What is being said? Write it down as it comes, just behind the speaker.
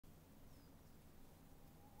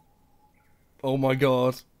Oh my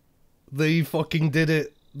god. They fucking did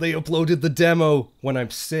it. They uploaded the demo when I'm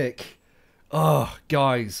sick. Oh,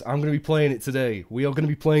 guys, I'm going to be playing it today. We are going to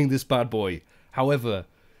be playing this bad boy. However,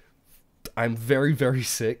 I'm very, very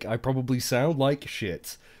sick. I probably sound like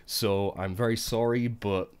shit. So I'm very sorry,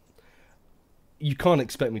 but you can't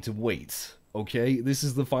expect me to wait, okay? This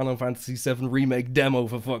is the Final Fantasy VII Remake demo,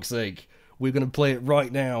 for fuck's sake. We're going to play it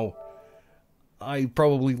right now. I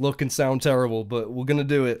probably look and sound terrible, but we're going to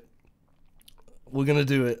do it. We're going to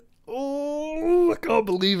do it. Oh, I can't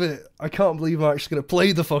believe it. I can't believe I'm actually going to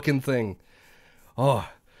play the fucking thing. Oh,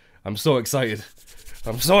 I'm so excited.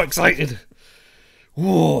 I'm so excited.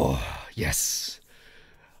 Whoa, yes.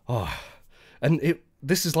 Oh, and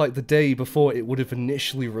this is like the day before it would have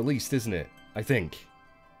initially released, isn't it? I think.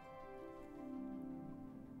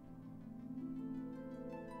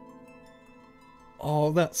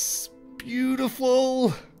 Oh, that's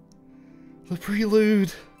beautiful. The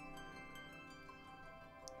prelude.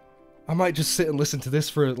 I might just sit and listen to this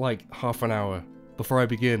for like half an hour before I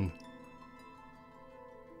begin.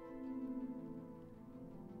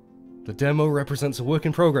 The demo represents a work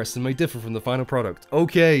in progress and may differ from the final product.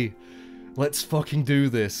 Okay, let's fucking do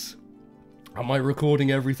this. Am I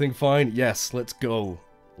recording everything fine? Yes, let's go.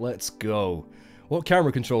 Let's go. What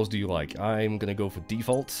camera controls do you like? I'm gonna go for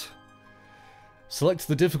default. Select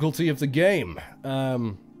the difficulty of the game.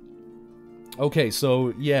 Okay,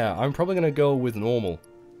 so yeah, I'm probably gonna go with normal.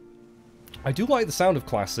 I do like the sound of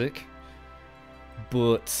classic,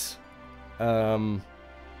 but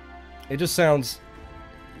it just sounds,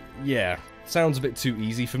 yeah, sounds a bit too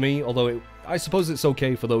easy for me, although I suppose it's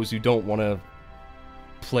okay for those who don't want to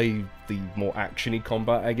play the more action-y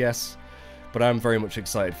combat, I guess, but I'm very much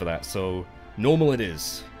excited for that, so normal it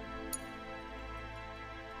is.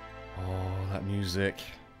 Oh, that music.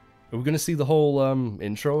 Are we going to see the whole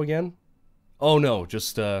intro again? Oh no,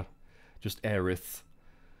 just Aerith.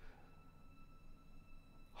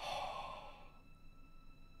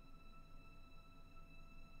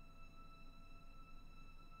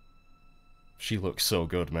 She looks so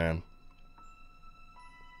good, man.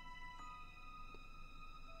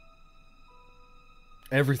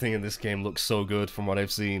 Everything in this game looks so good from what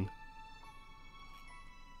I've seen.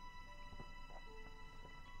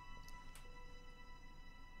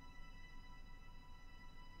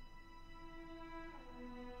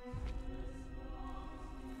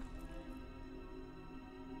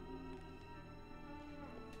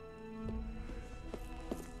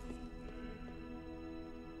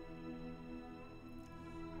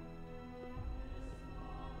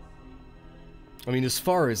 I mean, as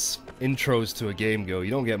far as intros to a game go,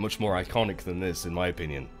 you don't get much more iconic than this, in my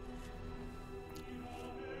opinion.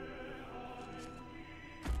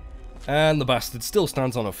 And the bastard still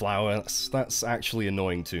stands on a flower. That's actually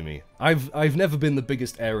annoying to me. I've never been the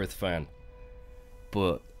biggest Aerith fan,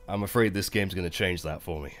 but I'm afraid this game's going to change that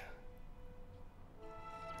for me.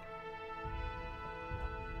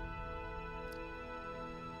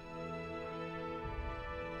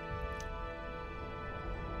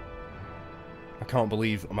 I can't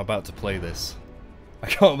believe I'm about to play this. I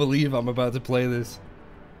can't believe I'm about to play this.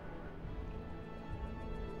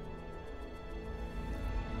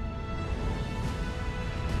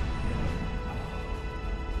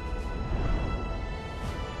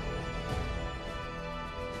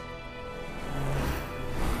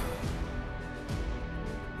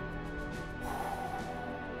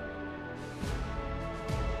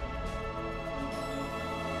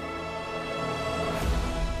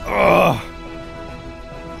 Ugh!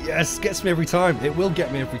 Yes, gets me every time. It will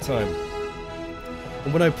get me every time.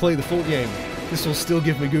 And when I play the full game, this will still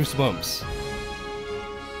give me goosebumps.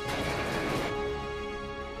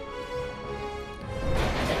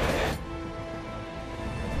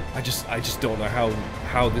 I just don't know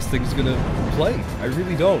how this thing's gonna play. I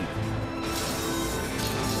really don't.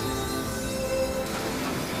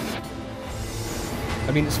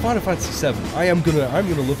 I mean, it's Final Fantasy VII. I'm gonna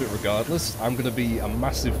love it regardless. I'm gonna be a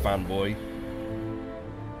massive fanboy.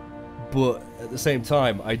 But at the same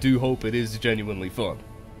time, I do hope it is genuinely fun.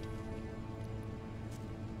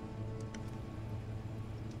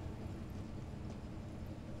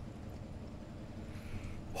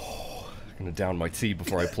 Oh, I'm gonna down my tea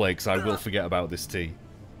before I play, because I will forget about this tea.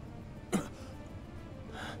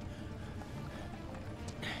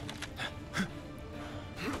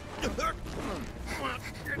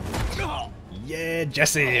 Yeah,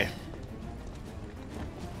 Jesse!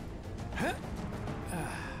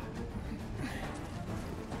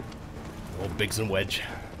 Old Biggs and Wedge.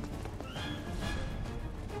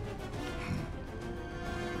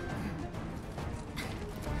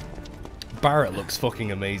 Barrett looks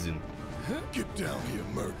fucking amazing. Get down here,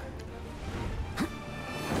 Merc.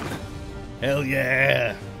 Hell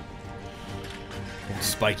yeah! Old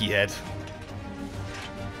spiky head.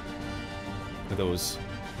 Look at those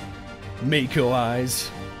Mako eyes.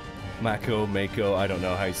 Mako, I don't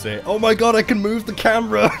know how you say it. Oh my god, I can move the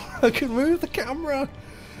camera! I can move the camera!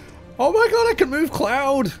 Oh my god, I can move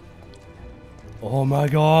Cloud! Oh my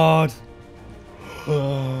god!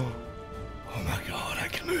 Oh my god, I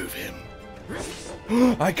can move him!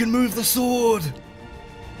 I can move the sword!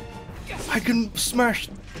 I can smash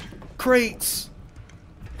crates!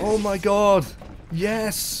 Oh my god!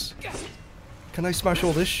 Yes! Can I smash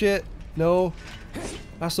all this shit? No?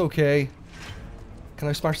 That's okay. Can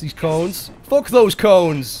I smash these cones? Fuck those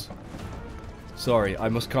cones! Sorry, I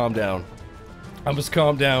must calm down. I must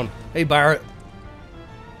calm down. Hey, Barret.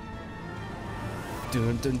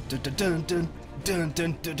 Dun dun dun dun dun dun dun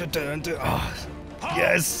dun dun dun dun dun. Oh,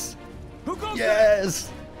 yes!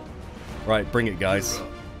 Yes! Right, bring it, guys.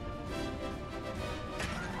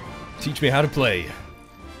 Teach me how to play.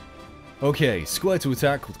 Okay, square to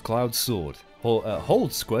attack with Cloud's sword.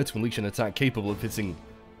 Hold square to unleash an attack capable of hitting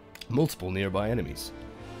multiple nearby enemies.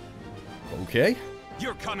 Okay.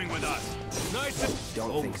 You're coming with us. Nice.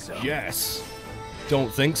 Don't think so. Yes.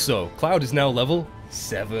 Don't think so. Cloud is now level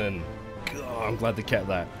 7. God, I'm glad they kept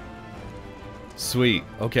that. Sweet.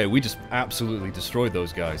 Okay, we just absolutely destroyed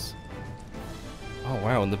those guys. Oh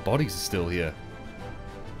wow, and the bodies are still here.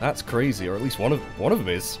 That's crazy, or at least one of them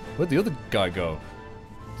is. Where'd the other guy go?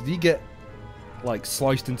 Did he get like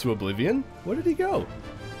sliced into oblivion? Where did he go?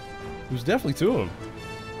 There was definitely 2 of them.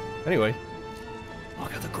 Anyway,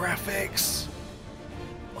 look at the graphics.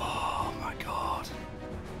 Oh my god.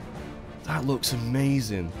 That looks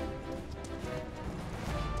amazing.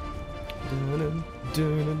 Who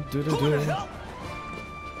the hell?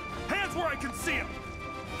 Hands where I can see him.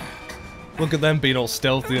 Look at them being all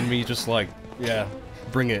stealthy and me just like, yeah,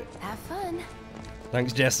 bring it. Have fun.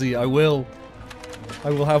 Thanks, Jesse. I will. I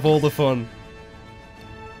will have all the fun.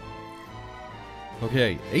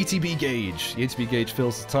 Okay, ATB gauge. The ATB gauge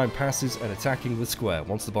fills as time passes and attacking with square.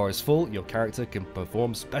 Once the bar is full, your character can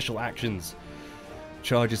perform special actions.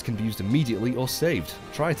 Charges can be used immediately or saved.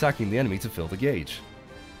 Try attacking the enemy to fill the gauge.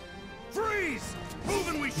 Freeze! Move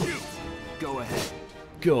and we shoot. Go ahead.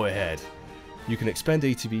 Go ahead. You can expend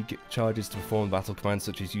ATB charges to perform battle commands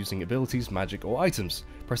such as using abilities, magic, or items.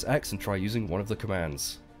 Press X and try using one of the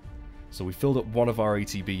commands. So we filled up one of our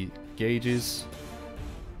ATB gauges.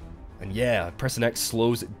 And yeah, pressing X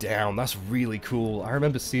slows it down. That's really cool. I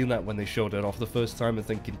remember seeing that when they showed it off the first time and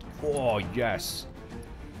thinking, oh yes.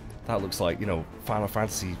 That looks like, you know, Final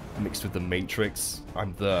Fantasy mixed with the Matrix.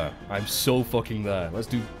 I'm there. I'm so fucking there. Let's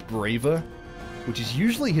do Braver, which is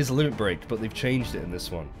usually his limit break, but they've changed it in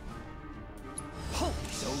this one. Holy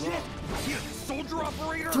shit! He a soldier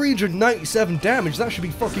operator? 397 damage, that should be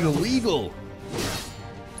fucking illegal!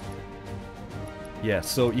 Yeah,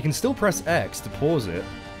 so you can still press X to pause it,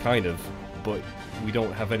 kind of, but we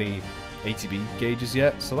don't have any ATB gauges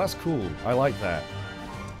yet, so that's cool. I like that.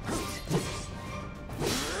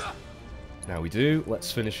 Now we do.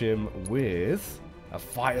 Let's finish him with a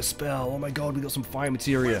fire spell. Oh my god, we got some fire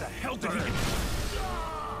materia. Where the hell did he get?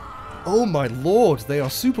 Oh my lord, they are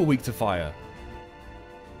super weak to fire.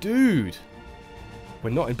 Dude.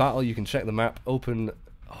 When not in battle, you can check the map, open...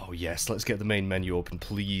 Oh yes, let's get the main menu open,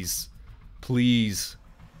 please. Please.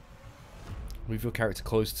 Move your character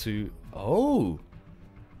close to... Oh!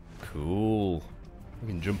 Cool. We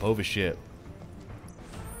can jump over shit.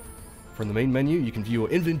 From the main menu, you can view your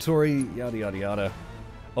inventory, yada yada yada.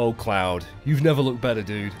 Oh, Cloud. You've never looked better,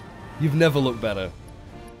 dude. You've never looked better.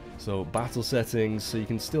 So, battle settings, so you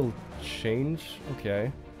can still change?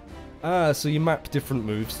 Okay. Ah, so you map different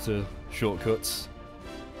moves to shortcuts.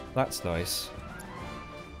 That's nice.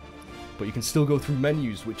 But you can still go through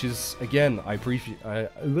menus, which is, again, I appreciate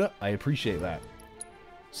that.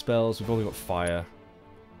 Spells, we've only got fire.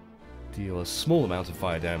 Deal a small amount of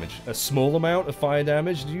fire damage. A small amount of fire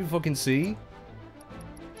damage? Do you fucking see?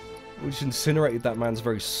 We just incinerated that man's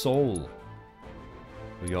very soul.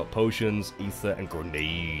 We got potions, ether, and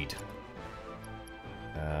grenade.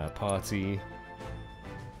 Party.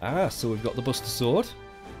 Ah, so we've got the Buster Sword.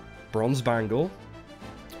 Bronze Bangle.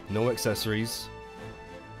 No accessories.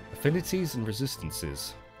 Affinities and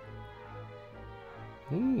resistances.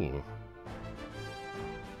 Ooh.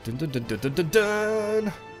 Dun dun dun dun dun dun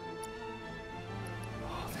dun!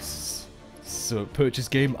 Oh, this is so purchase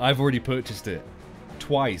game. I've already purchased it.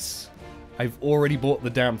 Twice. I've already bought the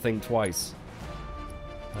damn thing twice.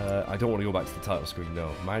 I don't want to go back to the title screen,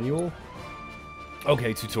 no. Manual?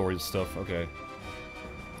 Okay, tutorial stuff, okay.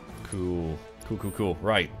 Cool. Cool, cool, cool.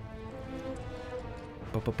 Right.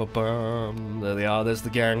 There they are. There's the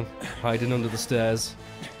gang hiding under the stairs.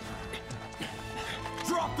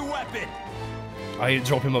 Drop the weapon. I ain't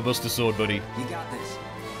dropping my Buster Sword, buddy. You got this.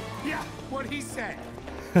 Yeah, what he said.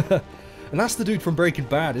 And that's the dude from Breaking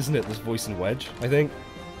Bad, isn't it? This voicing Wedge, I think.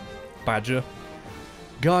 Badger.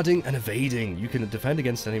 Guarding and evading. You can defend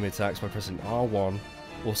against enemy attacks by pressing R1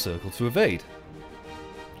 or circle to evade.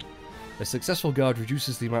 A successful guard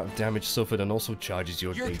reduces the amount of damage suffered and also charges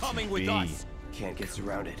your You're ATB. coming with us. Can't get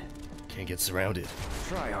surrounded. Can't get surrounded.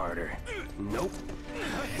 Try harder. Nope.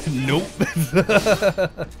 Nope.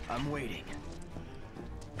 I'm waiting.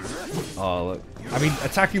 Oh, look. I mean,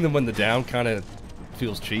 attacking them when they're down kind of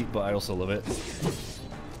feels cheap, but I also love it.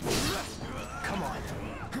 Come on.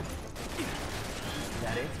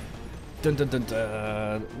 That it? Dun dun dun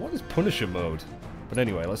dun. What is Punisher mode? But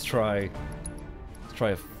anyway, let's try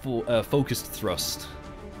a full focused thrust.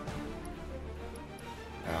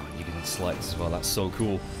 Oh, you can slice as well. That's so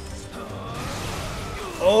cool.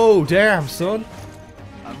 Oh, damn, son.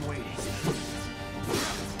 I'm waiting.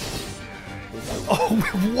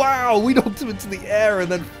 Oh, wow. We knocked him into the air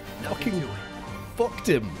and then fucking fucked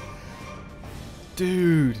him.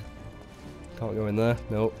 Dude. Can't go in there.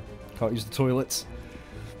 Nope. Can't use the toilets.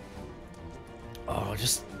 Oh,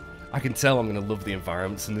 I can tell I'm going to love the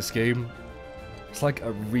environments in this game. It's like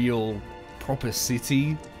a real, proper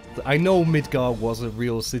city. I know Midgar was a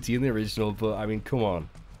real city in the original, but I mean, come on.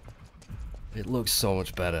 It looks so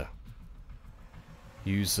much better.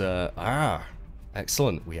 Use,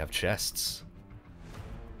 excellent. We have chests.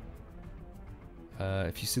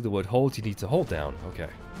 If you see the word hold, you need to hold down. Okay.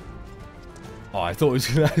 Oh, I thought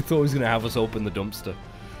it was gonna have us open the dumpster.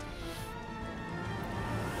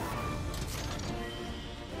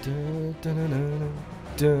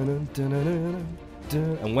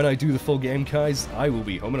 And when I do the full game, guys, I will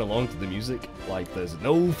be humming along to the music like there's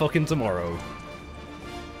no fucking tomorrow.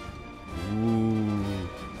 Ooh.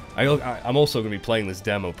 I'm also going to be playing this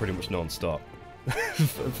demo pretty much non-stop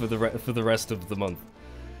for the rest of the month.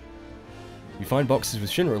 You find boxes with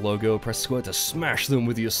Shinra logo, press square to smash them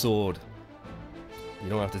with your sword. You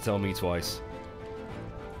don't have to tell me twice.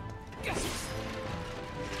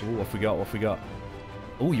 Ooh, what we got? What we got?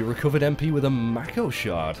 Oh, you recovered MP with a Mako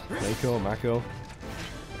shard. Mako.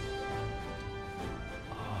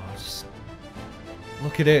 Oh, just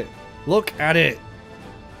look at it. Look at it.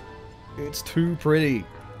 It's too pretty.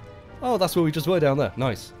 Oh, that's where we just were down there.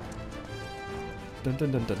 Nice. Dun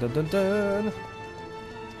dun dun dun dun dun dun.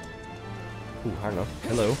 Ooh, hang on.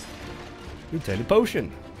 Hello. You obtained a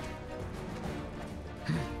potion.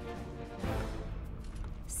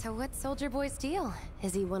 So what's Soldier Boy's deal?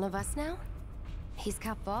 Is he one of us now? He's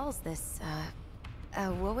got balls, this,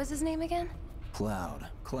 what was his name again?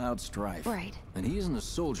 Cloud Strife. Right. And he isn't a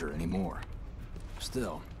soldier anymore.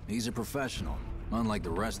 Still, he's a professional, unlike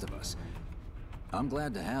the rest of us. I'm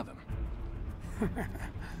glad to have him.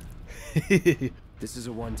 This is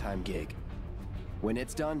a one-time gig. When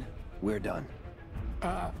it's done, we're done.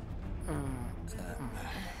 Aww.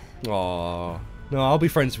 No, I'll be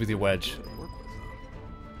friends with you, Wedge.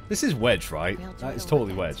 This is Wedge, right? That is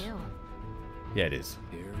totally Wedge. Yeah, it is.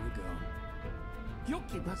 Here we go. You'll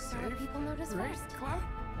keep Look us so that safe, people notice right, first. Cloud?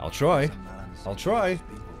 I'll try. I'm not on the I'll same try. page as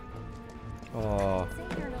people. Aww. Say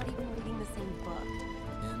you're not even reading the same book.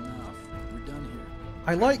 Enough. We're done here.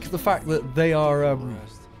 I like the fact that they are,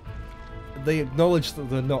 Rest. they acknowledge that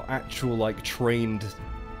they're not actual, like, trained,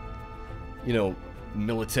 you know,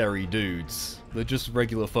 military dudes. They're just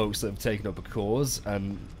regular folks that have taken up a cause,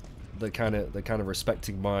 and they're kind of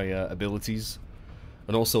respecting my abilities,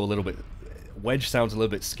 and also a little bit. Wedge sounds a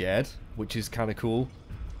little bit scared, which is kind of cool.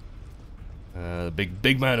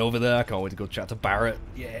 Big man over there. I can't wait to go chat to Barrett.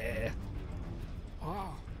 Yeah.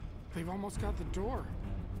 Wow, they've almost got the door.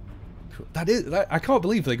 I can't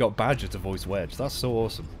believe they got Badger to voice Wedge. That's so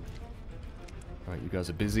awesome. All right, you guys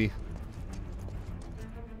are busy.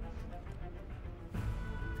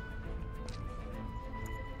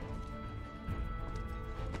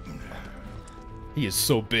 He is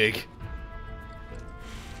so big.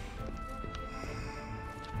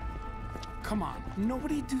 Come on,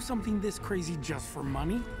 nobody do something this crazy just for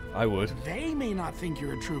money. I would. They may not think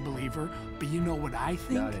you're a true believer, but you know what I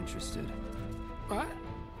think? Not interested. What?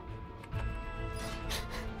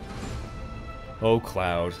 Oh,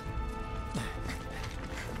 Cloud.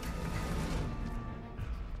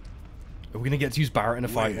 Are we gonna get to use Barrett in a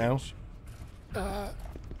fight now?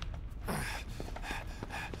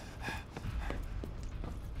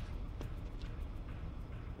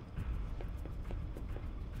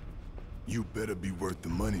 You better be worth the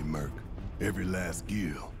money, Merc. Every last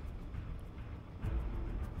gil.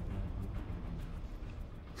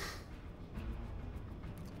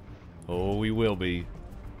 Oh, we will be.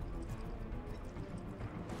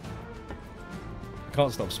 I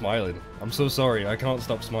can't stop smiling. I'm so sorry, I can't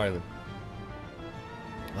stop smiling.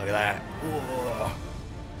 Look at that. Whoa.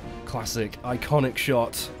 Classic, iconic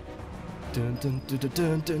shot. Dun dun dun dun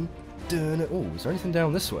dun dun dun. Oh, is there anything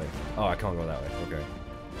down this way? Oh, I can't go that way. Okay.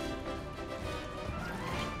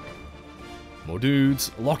 More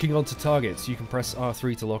dudes. Locking onto targets. You can press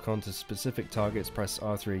R3 to lock onto specific targets. Press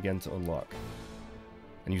R3 again to unlock.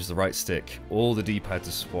 And use the right stick. All the D-pad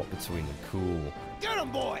to swap between them. Cool. Get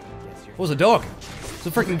him, boy! What was a dog? It's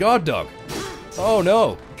a freaking guard dog. Oh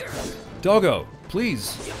no. Doggo,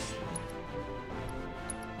 please.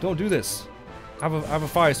 Don't do this. Have a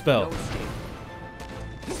fire spell.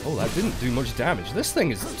 Oh, that didn't do much damage. This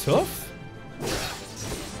thing is tough.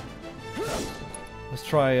 Let's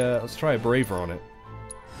try a braver on it.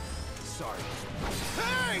 Sorry.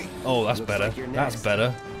 Oh, that's Looks better. like you're That's next.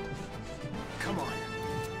 better. Come on.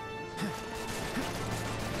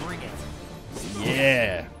 Bring it.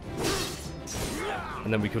 Yeah.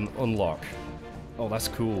 And then we can unlock. Oh, that's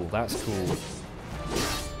cool. That's cool.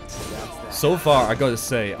 So far, I gotta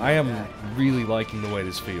say, I am really liking the way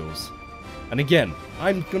this feels. And again,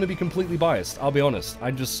 I'm gonna be completely biased, I'll be honest.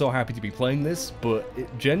 I'm just so happy to be playing this, but it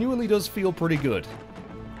genuinely does feel pretty good.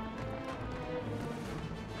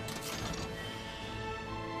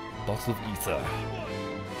 Bottle of ether.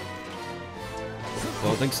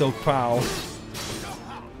 Don't think so, pal.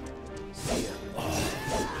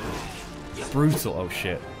 Oh. Brutal, oh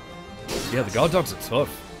shit. Yeah, the guard dogs are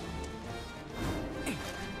tough.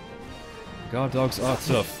 Guard dogs are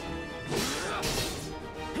tough.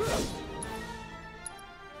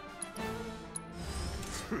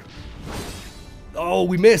 Oh,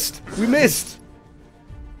 we missed! We missed!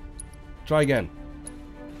 Try again.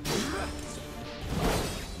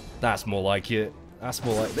 That's more like it. That's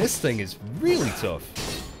more like... This thing is really tough.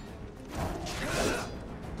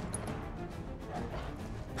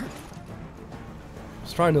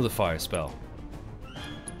 Let's try another fire spell.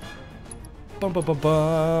 Bum bum bum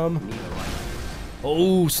bum.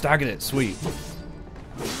 Oh, staggered it. Sweet.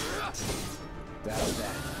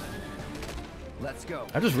 Let's go.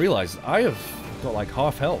 I just realized I have got like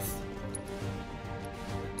half health.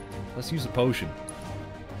 Let's use a potion.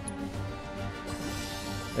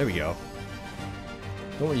 There we go.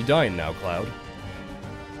 Don't want you dying now, Cloud.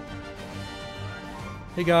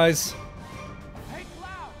 Hey guys. Hey,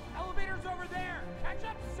 Cloud! Elevator's over there! Catch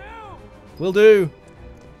up soon! Will do.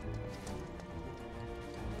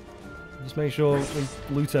 Just make sure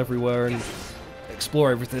we loot everywhere and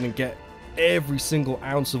explore everything and get every single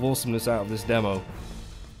ounce of awesomeness out of this demo.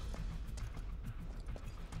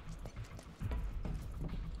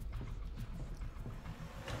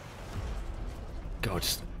 God,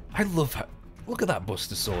 I love how... Look at that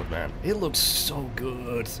Buster Sword, man. It looks so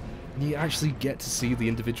good. And you actually get to see the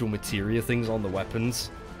individual materia things on the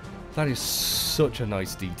weapons. That is such a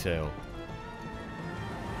nice detail.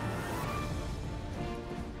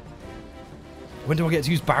 When do I get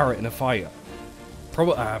to use Barrett in a fight?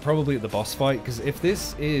 Probably at the boss fight, because if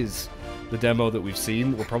this is the demo that we've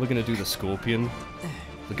seen, we're probably going to do the Scorpion,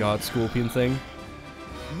 the guard Scorpion thing.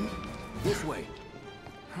 This way.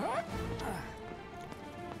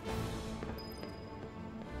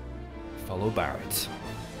 Follow Barrett.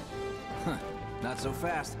 Huh. Not so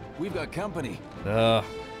fast. We've got company.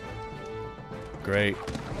 Great.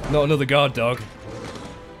 Not another guard dog.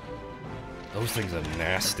 Those things are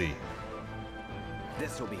nasty.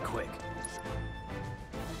 This will be quick.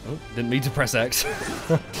 Oh, didn't mean to press X.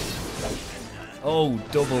 Oh,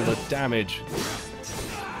 double the damage.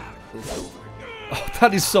 Oh,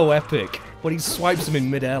 that is so epic. When he swipes him in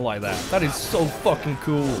midair like that. That is so fucking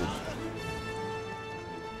cool.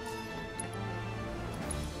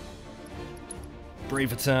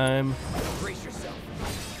 Braver time. Brace yourself.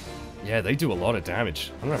 Yeah, they do a lot of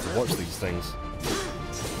damage. I'm gonna have to watch these things.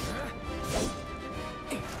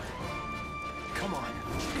 Come on.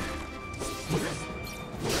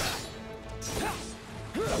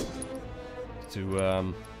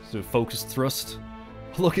 Do a focused thrust.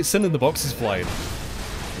 Look, it's sending the boxes flying.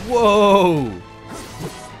 Whoa!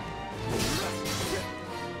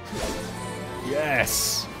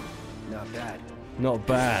 Yes! Not bad. Not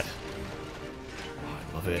bad. Oh,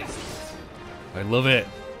 I love it. I love it.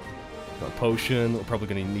 Got a potion. We're probably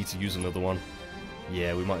going to need to use another one.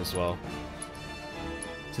 Yeah, we might as well.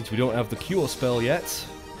 Since we don't have the cure spell yet.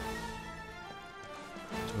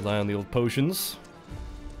 Rely on the old potions.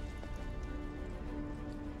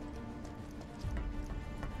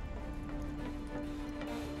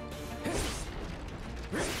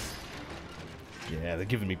 Yeah, they're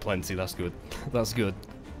giving me plenty. That's good. That's good.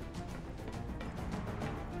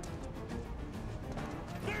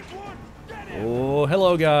 Oh,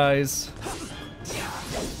 hello, guys.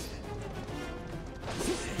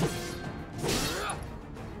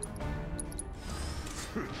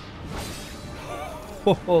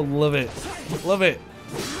 Oh, love it. Love it.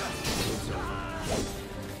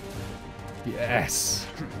 Yes.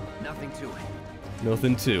 Nothing to it.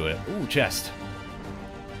 Nothing to it. Ooh, chest.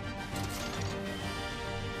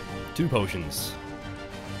 2 potions.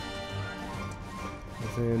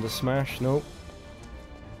 Nothing to smash. Nope.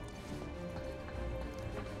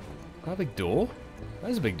 Is that a big door? That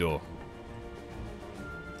is a big door.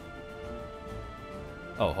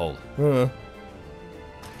 Oh, hold.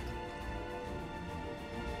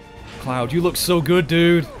 Cloud, you look so good,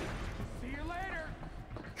 dude. See you later.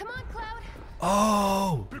 Come on, Cloud.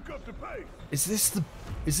 Oh, Pick up the pace.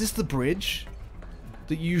 is this the bridge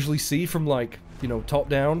that you usually see from, like, you know, top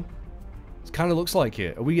down? It kind of looks like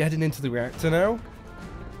it. Are we heading into the reactor now?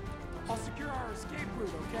 I'll secure our escape route,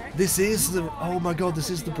 okay? This is the... Oh my god, this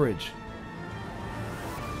is the bridge.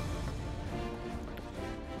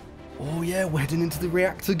 Oh yeah, we're heading into the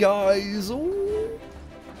reactor, guys. Ooh.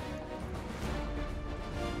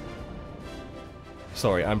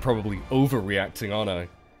 Sorry, I'm probably overreacting, aren't I?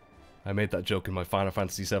 I made that joke in my Final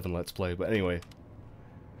Fantasy VII Let's Play, but anyway.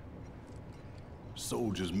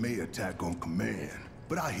 Soldiers may attack on command,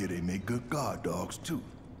 but I hear they make good guard dogs too.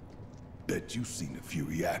 Bet you've seen a few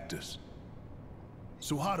reactors.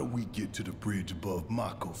 So how do we get to the bridge above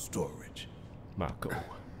Mako storage? Mako.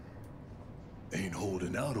 Ain't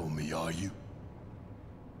holding out on me, are you?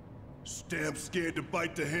 Stamp scared to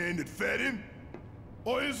bite the hand that fed him?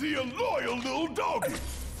 Or is he a loyal little doggy?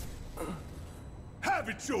 Have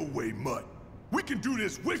it your way, Mutt. We can do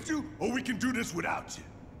this with you, or we can do this without you.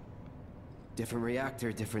 Different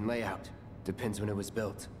reactor, different layout. Depends when it was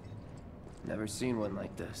built. Never seen one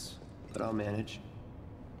like this, but I'll manage.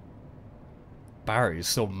 Barry is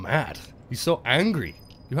so mad. He's so angry.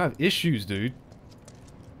 You have issues, dude.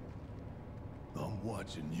 I'm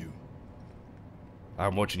watching you.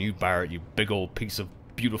 I'm watching you, Barrett, you big old piece of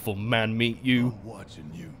beautiful man meat, you. I'm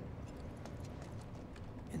watching you.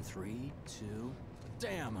 In 3, 2...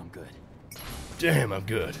 Damn, I'm good. Damn, I'm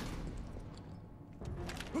good.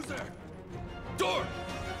 Who's there? Door!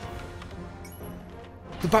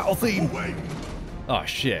 The battle theme! Wait! Oh,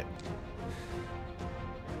 shit.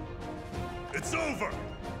 It's over!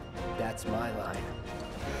 That's my line.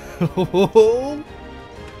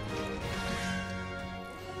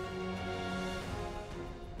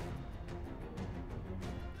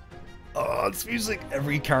 Oh, this music!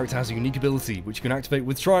 Every character has a unique ability, which you can activate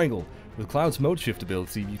with triangle. With Cloud's mode shift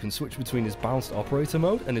ability, you can switch between his balanced operator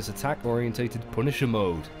mode and his attack-orientated Punisher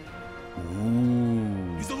mode.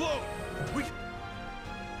 Ooh. He's alone!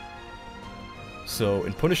 So,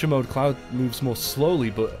 in Punisher mode, Cloud moves more slowly,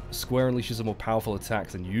 but Square unleashes a more powerful attack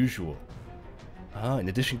than usual. In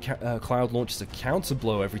addition, Cloud launches a counter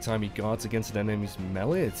blow every time he guards against an enemy's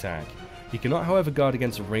melee attack. He cannot, however, guard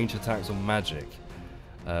against ranged attacks or magic.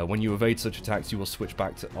 When you evade such attacks, you will switch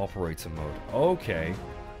back to operator mode. Okay.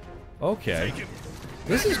 Okay.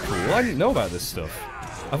 This is cool. I didn't know about this stuff.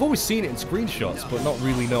 I've always seen it in screenshots, but not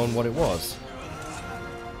really known what it was.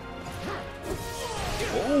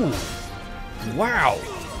 Oh! Wow!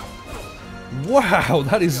 Wow,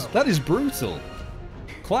 that is brutal.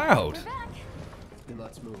 Cloud! Then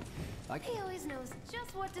let's move. He always knows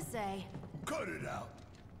just what to say. Cut it out!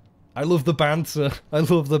 I love the banter. I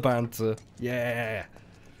love the banter. Yeah.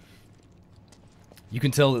 You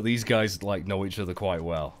can tell that these guys like know each other quite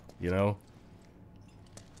well, you know?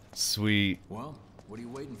 Sweet. Well, what are you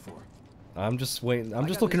waiting for? I'm just waiting. I'm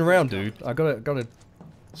just looking around, dude. I gotta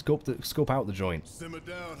scope out the joint. Simmer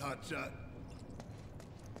down, hotshot.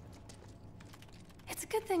 It's a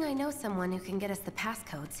good thing I know someone who can get us the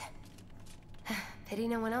passcodes. Pity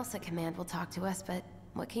no one else at command will talk to us, but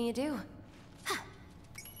what can you do?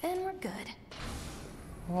 Then we're good.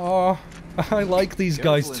 Oh, I like these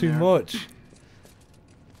guys Careful in too there. much.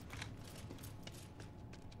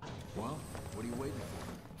 Well, what are you waiting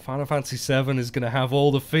for? Final Fantasy VII is gonna have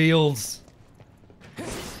all the feels.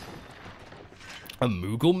 A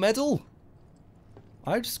Moogle medal?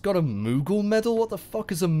 I just got a Moogle medal? What the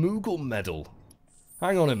fuck is a Moogle medal?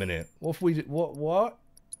 Hang on a minute. What if we did, what?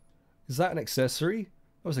 Is that an accessory?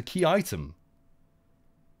 That was a key item.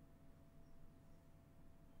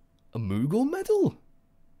 A Moogle medal?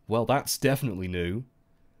 Well, that's definitely new.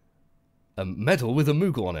 A medal with a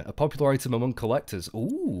Moogle on it. A popular item among collectors.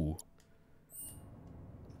 Ooh.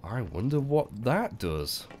 I wonder what that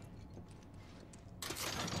does.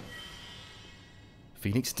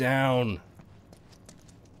 Phoenix down.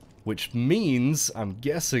 Which means, I'm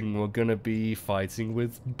guessing we're gonna be fighting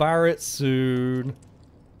with Barrett soon.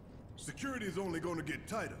 Security is only gonna get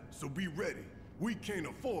tighter, so be ready. We can't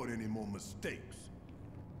afford any more mistakes.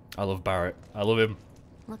 I love Barrett. I love him.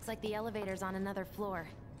 Looks like the elevator's on another floor.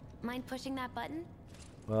 Mind pushing that button?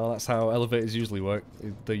 Well, that's how elevators usually work.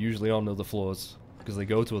 They're usually on other floors because they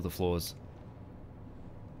go to other floors.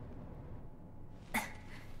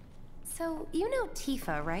 So, you know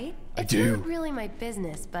Tifa, right? I It's do. not really my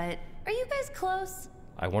business, but are you guys close?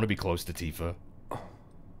 I want to be close to Tifa.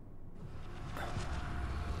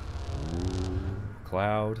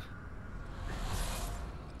 Cloud.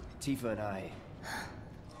 Tifa and I.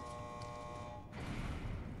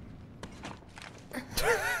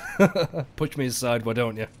 Push me aside, why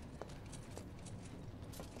don't you?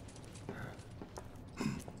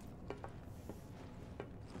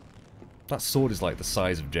 That sword is like the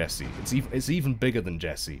size of Jesse. It's even bigger than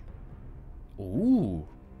Jesse. Ooh.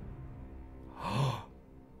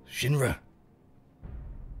 Shinra.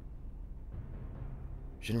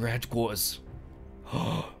 Shinra headquarters.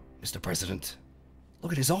 Mr. President.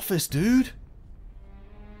 Look at his office, dude.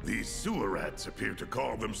 These sewer rats appear to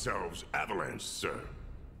call themselves Avalanche, sir.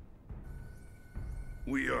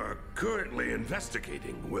 We are currently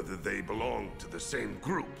investigating whether they belong to the same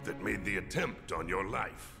group that made the attempt on your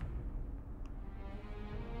life.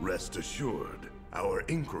 Rest assured, our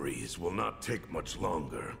inquiries will not take much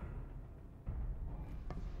longer.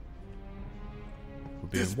 We're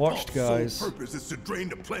being This watched, vault's guys. sole purpose is to drain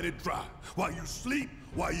the planet dry. While you sleep,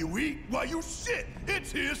 while you eat, while you shit,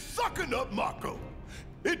 it's here sucking up Mako.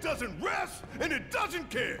 It doesn't rest, and it doesn't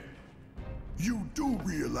care. You do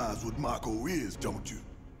realize what Mako is, don't you?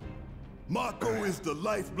 Mako is the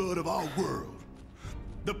lifeblood of our world.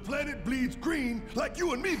 The planet bleeds green like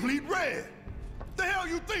you and me bleed red. The hell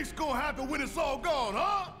you think's gonna happen when it's all gone,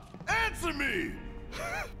 huh? Answer me!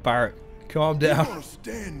 Barrett, calm You down. gonna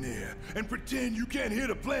stand there and pretend you can't hear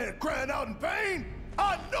the planet crying out in pain?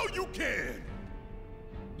 I know you can!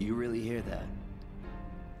 You really hear that?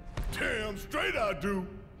 Damn straight I do.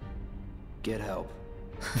 Get help.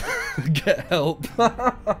 Get help.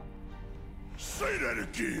 Say that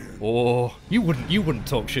again. Oh, you wouldn't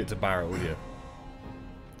talk shit to Barrett, would you?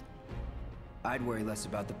 I'd worry less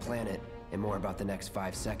about the planet and more about the next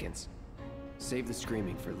 5 seconds. Save the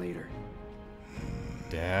screaming for later.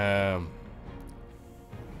 Damn.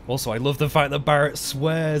 Also, I love the fact that Barrett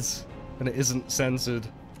swears and it isn't censored.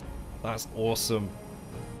 That's awesome.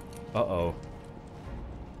 Uh-oh.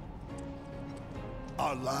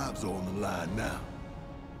 Our lives are on the line now.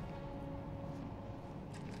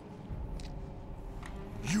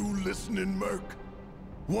 You listening, Merc?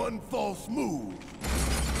 One false move.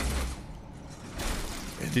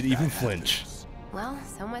 and Didn't even that flinch. happens. Well,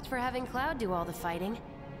 so much for having Cloud do all the fighting.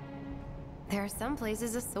 There are some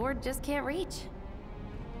places a sword just can't reach.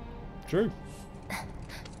 True.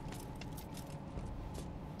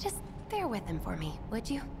 Just bear with him for me, would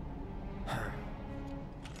you?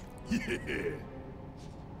 Yeah.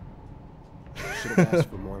 Should have asked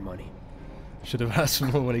for more money. Should have asked for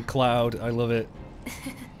more money. Cloud, I love it.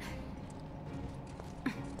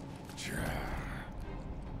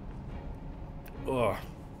 Oh,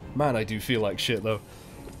 man, I do feel like shit though.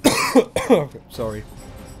 Sorry.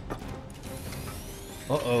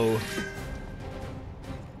 Uh-oh.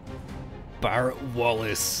 Barrett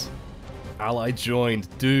Wallace. Ally joined.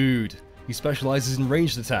 Dude. He specializes in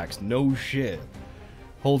ranged attacks. No shit.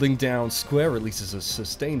 Holding down square releases a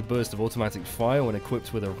sustained burst of automatic fire when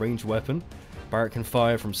equipped with a ranged weapon. Barrett can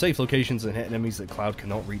fire from safe locations and hit enemies that Cloud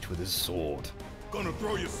cannot reach with his sword. Gonna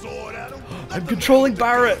throw your sword at him? I'm controlling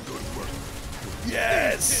Barrett! Good work.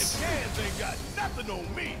 Yes! 10 cans ain't got nothing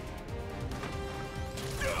on me.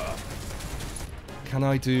 Can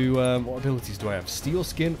I do, what abilities do I have? Steel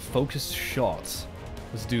Skin, Focused Shots.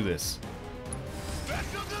 Let's do this.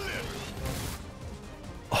 Special delivery.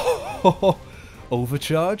 Oh,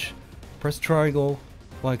 overcharge? Press triangle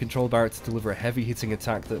while I control Barrett to deliver a heavy hitting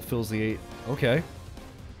attack that fills the... Okay.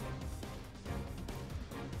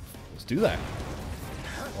 Let's do that.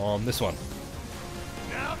 On this one.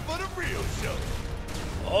 Now for the real show.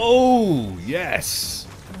 Oh, yes!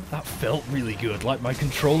 That felt really good. Like my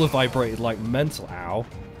controller vibrated like mental. Ow.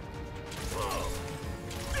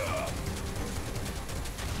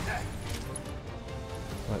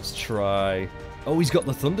 Let's try... Oh, he's got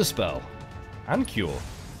the Thunder Spell. And Cure.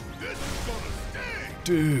 This is gonna sting.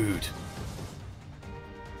 Dude.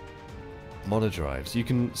 Monodrives. You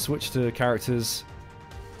can switch to characters.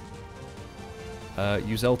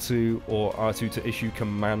 Use L2 or R2 to issue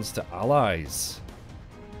commands to allies.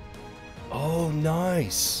 Oh,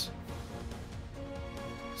 nice.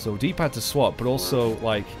 So D-pad to swap, but also,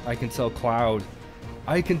 like, I can tell Cloud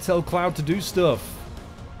to do stuff.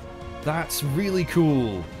 That's really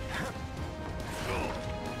cool.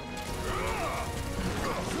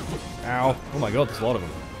 Ow. Oh my god, there's a lot of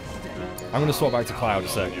them. I'm gonna swap back to Cloud a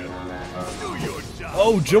sec.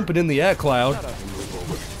 Oh, jumping in the air, Cloud.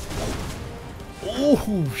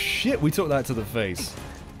 Oh, shit, we took that to the face.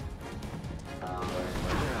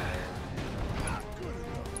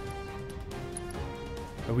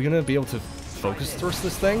 Are we gonna be able to focus thrust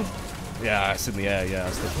this thing? Yeah, it's in the air, yeah,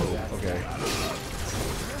 that's the cool. Okay.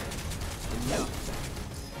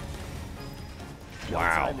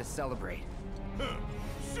 Wow. Time to celebrate.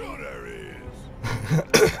 Sure there is.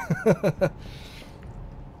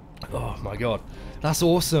 Oh my god. That's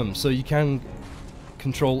awesome. So you can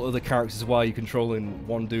control other characters while you're controlling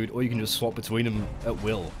one dude, or you can just swap between them at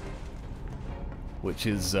will. Which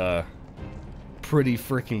is pretty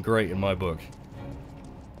freaking great in my book.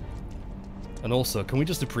 And also, can we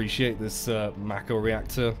just appreciate this Mako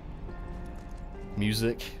reactor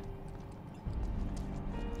music?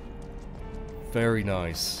 Very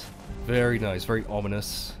nice. Very nice. Very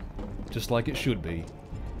ominous. Just like it should be.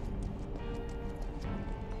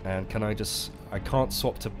 And can I just... I can't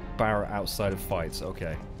swap to Barrett outside of fights.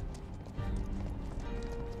 Okay.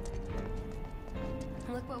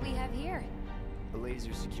 Look what we have here. A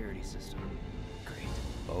laser security system. Great.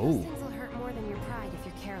 Those Oh. things will hurt more than your pride if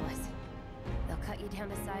you're careless. They'll cut you down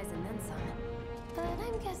to size and then some. But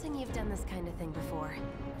I'm guessing you've done this kind of thing before.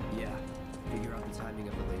 Yeah. Figure out the timing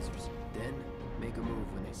of the lasers. Then, make a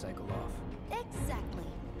move when they cycle off. Exactly.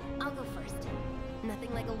 I'll go first.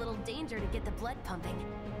 Nothing like a little danger to get the blood pumping.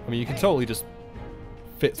 I mean, you can totally just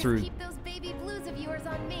fit Just through... keep those baby blues of yours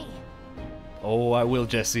on me. Oh, I will,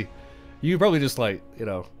 Jesse. You probably just like, you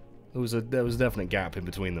know, there was a definite gap in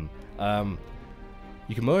between them.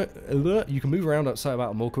 You can move around outside of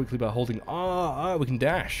battle more quickly by holding R. We can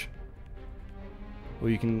dash. Or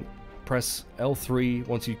you can press L3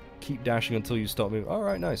 once you keep dashing until you stop moving. All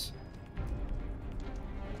right, nice.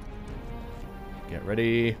 Get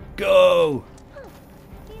ready, go!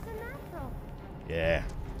 He's a natural. Yeah,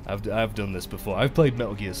 I've done this before. I've played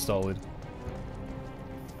Metal Gear Solid.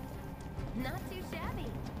 Not too shabby.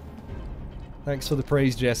 Thanks for the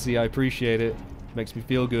praise, Jesse. I appreciate it. Makes me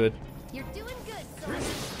feel good. You're doing good, son.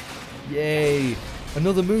 Yay!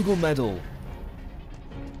 Another Moogle medal.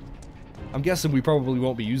 I'm guessing we probably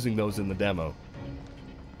won't be using those in the demo.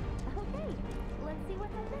 Okay, let's see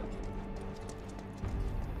what's up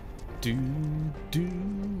next.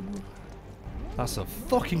 That's a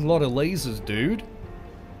fucking lot of lasers, dude.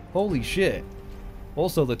 Holy shit.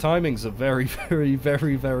 Also, the timings are very, very,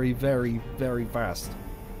 very, very, very, very fast.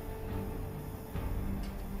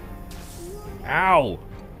 Ow!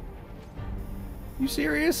 You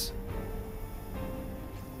serious?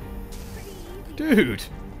 Dude!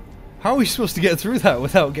 How are we supposed to get through that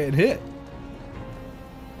without getting hit?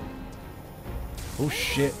 Oh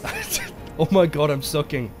shit. Oh my god, I'm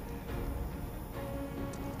sucking.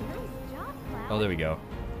 Nice job, Cloud. Oh, there we go.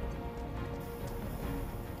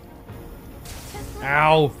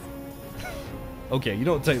 Ow! Okay, you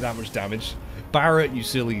don't take that much damage. Barrett, you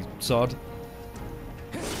silly sod.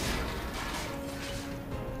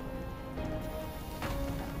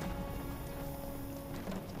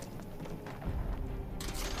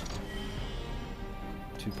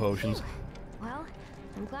 Two potions. Well,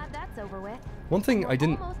 I'm glad that's over with. One thing I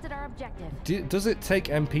didn't... Almost at our objective. Does it take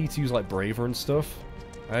MP to use, like, Braver and stuff?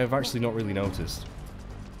 I have actually not really noticed.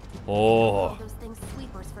 Oh, Those things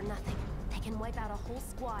sweepers for nothing. They can wipe out a whole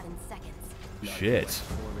squad in seconds. shit.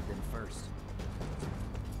 Forward than first.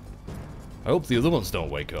 I hope the other ones don't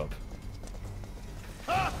wake up.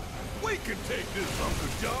 Ha! We can take this, Uncle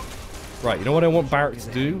Jump. Right, you know what I want Barrett to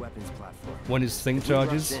There's a do weapons platform. when his thing If we rush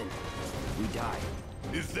charges? in, we die.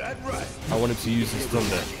 Is that right? I want him to use his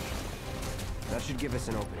thunder. That should give us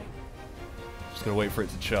an opening. Just gotta wait for it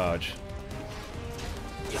to charge.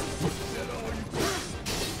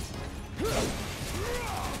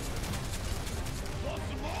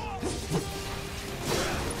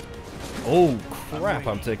 Oh crap!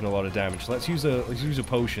 I'm taking a lot of damage. Let's use a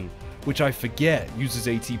potion, which I forget uses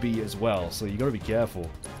ATB as well. So you gotta be careful.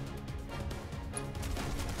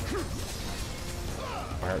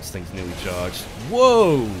 Barrett's thing's nearly charged.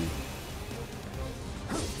 Whoa!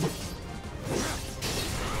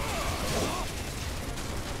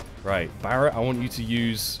 Right, Barrett, I want you to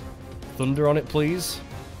use thunder on it, please.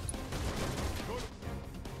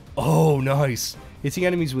 Oh, nice! Hitting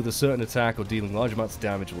enemies with a certain attack or dealing large amounts of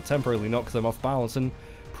damage will temporarily knock them off balance, and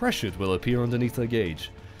pressured will appear underneath their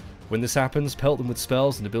gauge. When this happens, pelt them with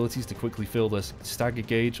spells and abilities to quickly fill their stagger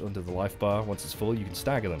gauge under the life bar. Once it's full, you can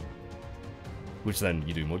stagger them, which then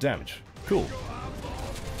you do more damage. Cool.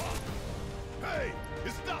 Hey,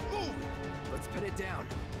 it's not moving. Let's pin it down.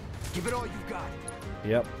 Give it all you've got.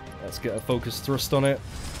 Yep, let's get a focus thrust on it.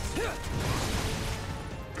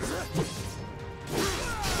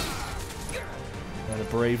 And a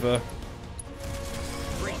braver.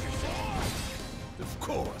 Of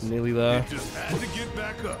course. Nearly there. You just had to get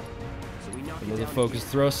back up. So we knock it Another down focus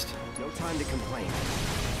again. thrust. No time to complain.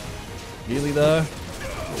 Nearly there.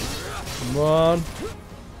 Come on.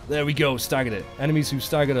 There we go. Staggered it. Enemies who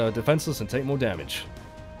staggered are defenseless and take more damage.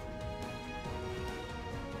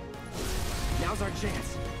 Now's our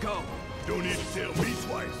chance. Go. Don't need to tell me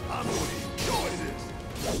twice. I'm gonna enjoy this.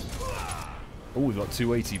 Oh, we've got 2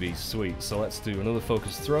 ATBs. Sweet. So let's do another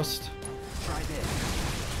focus thrust. Try this.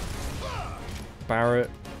 Barrett.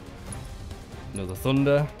 Another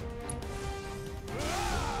thunder.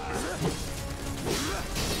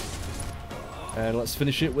 And let's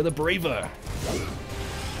finish it with a braver.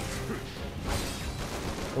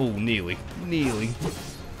 Oh, nearly. Nearly.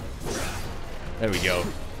 There we go.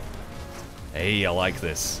 Hey, I like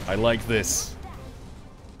this. I like this.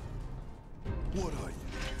 What are you,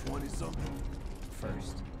 20-something?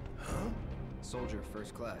 First. Huh? Soldier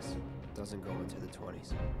first class. Doesn't go into the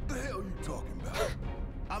 20s. The hell you talking about?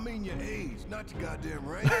 I mean your age, not your goddamn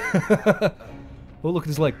rank. Oh, look at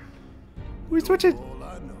his leg. Oh, he's twitching. All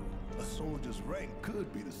I know, a soldier's rank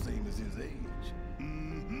could be the same as his age.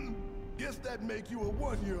 Mm-hmm. Guess that'd make you a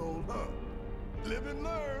 1-year-old, huh? Live and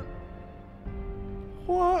learn.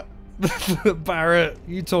 What? Barrett,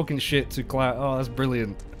 you talking shit to Cloud. Oh, that's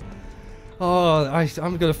brilliant. Oh,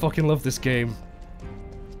 I'm gonna fucking love this game.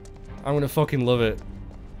 I'm gonna fucking love it.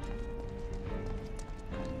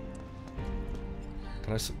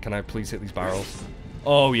 Can I please hit these barrels?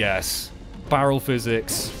 Oh, yes. Barrel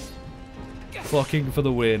physics. Fucking for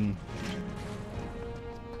the win.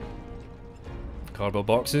 Cardboard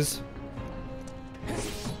boxes.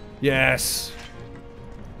 Yes.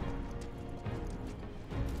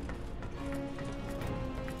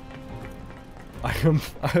 I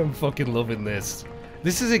am fucking loving this.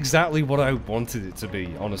 This is exactly what I wanted it to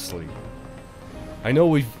be, honestly. I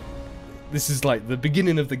know this is like the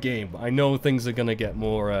beginning of the game. I know things are gonna get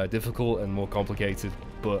more difficult and more complicated,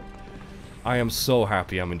 but I am so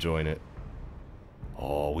happy I'm enjoying it.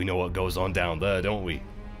 Oh, we know what goes on down there, don't we?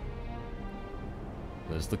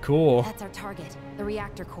 There's the core. That's our target, the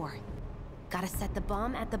reactor core. Gotta set the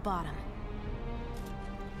bomb at the bottom.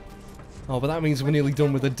 Oh, but that means we're nearly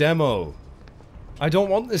done with the demo. I don't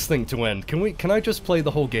want this thing to end. Can I just play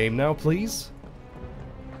the whole game now, please?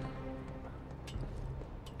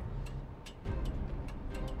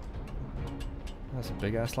 That's a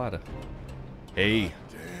big ass ladder. Hey.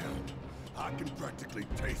 Damn, I can practically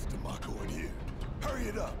taste the Mako in here. Hurry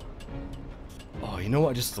it up. Oh, you know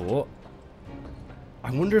what I just thought?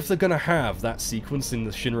 I wonder if they're gonna have that sequence in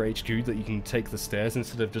the Shinra HQ that you can take the stairs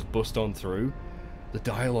instead of just bust on through. The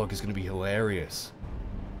dialogue is gonna be hilarious.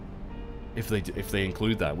 If they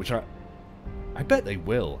include that, which I bet they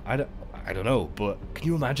will. I don't know, but can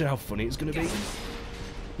you imagine how funny it's gonna be?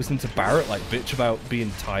 Listening to Barrett like bitch about being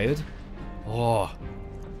tired. Oh.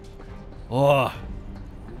 Oh.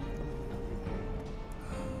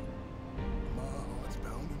 My heart's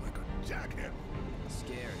pounding like a jackhammer.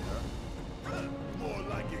 Scared, huh? More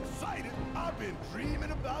like excited. I've been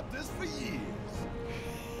dreaming about this for years.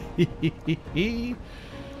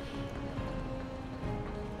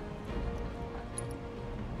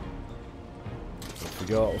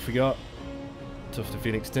 What we got? Tough to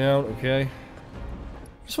Phoenix down, okay.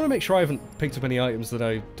 Just want to make sure I haven't picked up any items that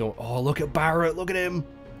I don't... Oh, look at Barrett, look at him!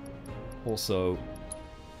 Also,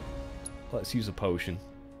 let's use a potion.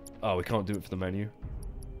 Oh, we can't do it for the menu.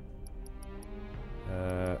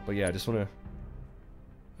 But yeah, I just want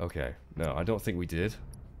to... Okay, no, I don't think we did.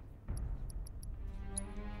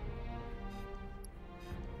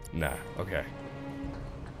 Nah, okay.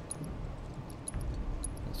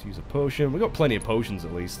 Let's use a potion. We've got plenty of potions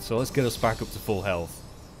at least, so let's get us back up to full health.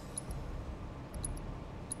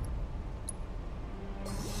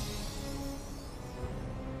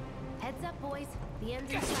 Heads up, boys. The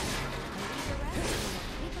end's in sight. And leave the rest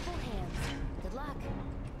in your capable hands. Good luck.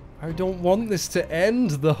 I don't want this to end,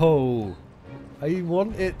 though. I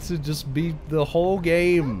want it to just be the whole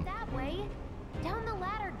game. Not that way. Down the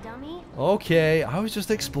ladder, dummy. Okay, I was just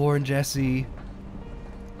exploring, Jesse.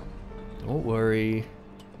 Don't worry.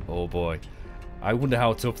 Oh boy, I wonder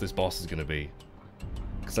how tough this boss is gonna be.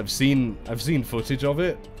 Because I've seen footage of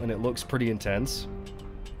it, and it looks pretty intense.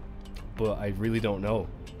 But I really don't know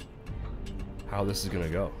how this is gonna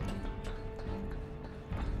go.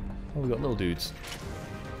 Oh, we got little dudes.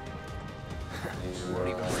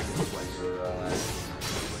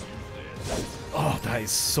 Oh, that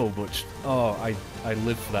is so much. Oh, I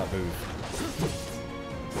live for that move.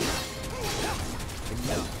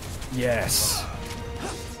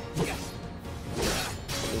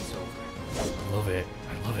 love it.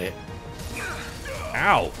 I love it.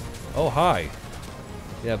 Ow! Oh, hi.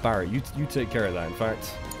 Yeah, Barrett, you take care of that, in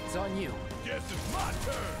fact. It's on you. Guess it's my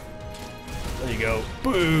turn. There you go.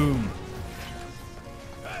 Boom!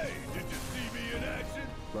 Hey, did you see me in action?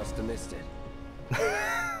 Must have missed it.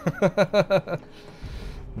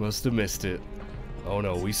 Must have missed it. Oh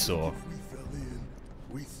no, we saw. If we fell in,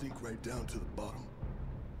 we sink right down to the bottom,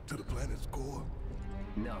 to the planet's core.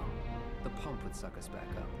 No. The pump would suck us back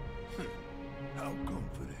up. How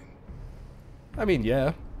comforting. I mean,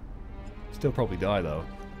 yeah. Still probably die, though.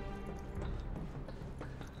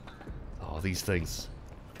 Oh, these things.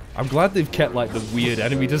 I'm glad they've kept, like, the weird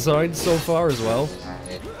enemy design so far as well.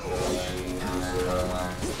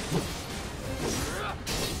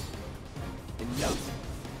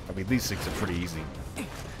 I mean, these things are pretty easy.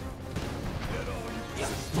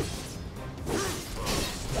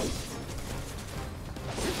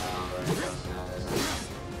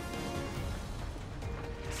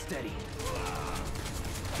 Steady.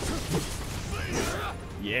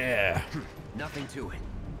 Yeah. Nothing to it.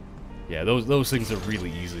 Yeah, those things are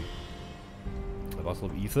really easy. A bottle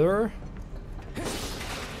of ether.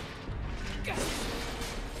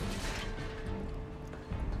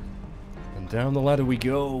 And down the ladder we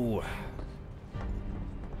go.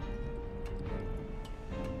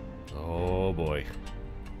 Oh boy.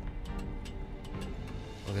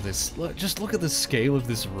 Look at this. Just look at the scale of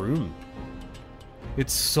this room.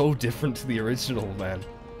 It's so different to the original, man.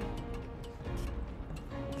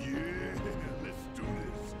 Yeah, let's do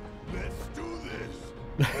this. Let's do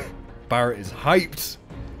this. Barrett is hyped.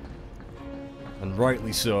 And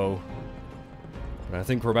rightly so. And I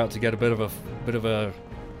think we're about to get a bit of a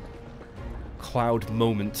cloud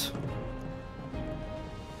moment.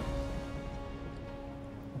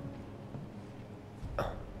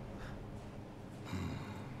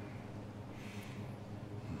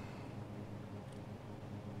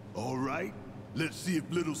 All right, let's see if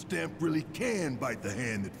little Stamp really can bite the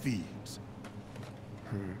hand that feeds.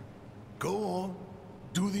 Go on,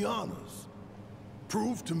 do the honors.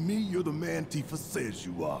 Prove to me you're the man Tifa says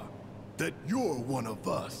you are. That you're one of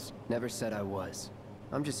us. Never said I was.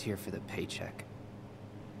 I'm just here for the paycheck.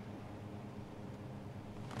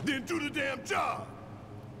 Then do the damn job.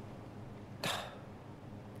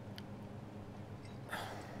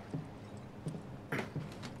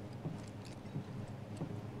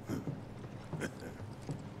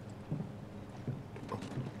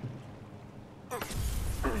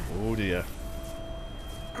 Oh dear.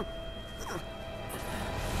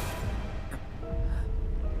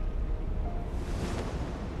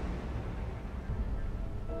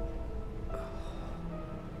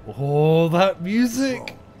 Oh, that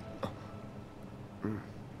music!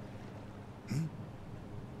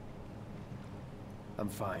 I'm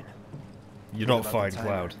fine. You're What not about fine, the timer?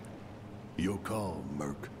 Cloud. Your call,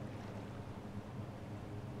 Merc.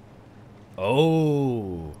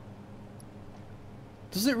 Oh.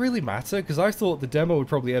 Does it really matter? Because I thought the demo would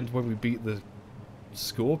probably end when we beat the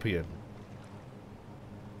Scorpion.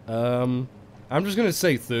 I'm just gonna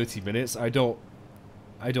say 30 minutes. I don't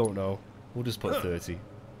know. We'll just put 30.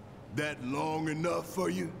 That long enough for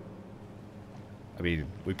you? I mean,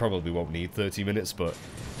 we probably won't need 30 minutes, but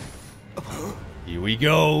here we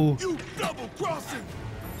go. You double crossing!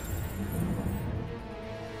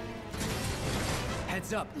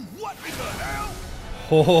 Heads up. What in the hell?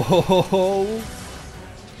 Ho ho ho ho ho.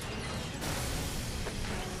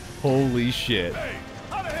 Holy shit. Hey,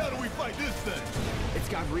 how the hell do we fight this thing? It's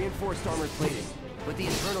got reinforced armor plating, but the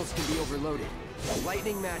internals can be overloaded.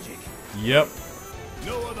 Lightning magic. Yep.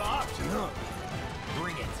 No other option, huh?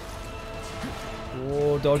 Bring it.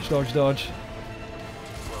 Oh, dodge, dodge, dodge.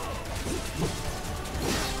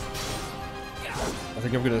 I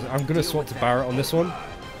think I'm gonna swap to Barrett on this one,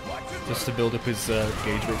 just to build up his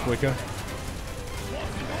gauge a bit quicker.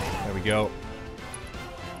 There we go.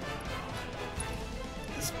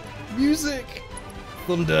 Music,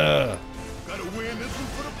 thunder. Gotta win this one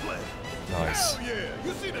for the play. Nice. Hell yeah!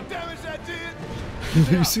 You see the damage that did?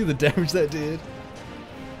 You see the damage that did?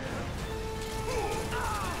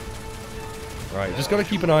 Right, just gotta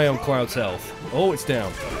keep an eye on Cloud's health. Oh, it's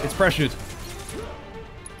down. It's pressured.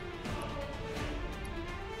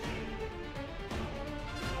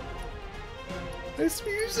 This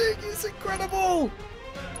music is incredible!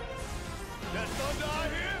 That thunder I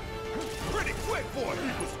hear? Pretty quick for a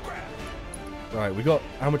heap of scrap. Right, we got...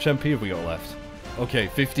 How much MP have we got left? Okay,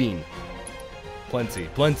 15. Plenty,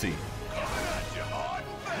 plenty.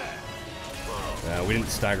 We didn't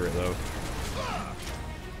stagger it, though.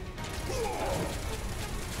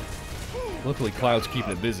 Luckily, Cloud's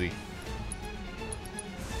keeping it busy.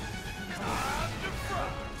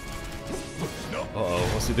 No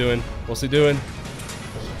What's it doing? What's it doing?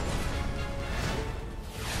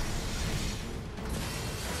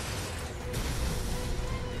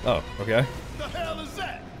 Oh, okay. The hell is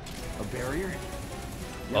that? A barrier?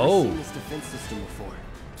 Never Oh. seen this defense system before.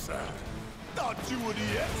 Thought you were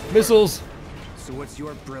the expert. Missiles! So what's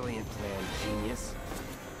your brilliant plan, genius?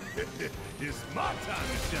 It's my time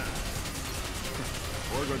to shine.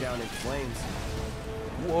 Or go down in flames.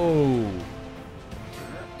 Whoa.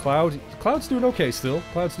 Cloud's doing okay still.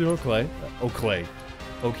 Cloud's doing okay.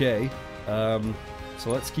 Okay. So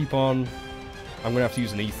let's keep on. I'm gonna have to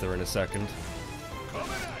use an ether in a second.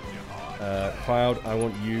 Cloud, I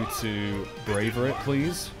want you to braver it,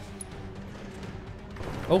 please.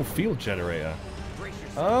 Oh, field generator.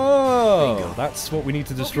 Oh, that's what we need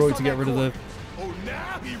to destroy to get rid of the Oh,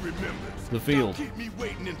 now he remembers. the field. Don't keep me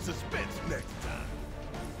waiting in suspense next time.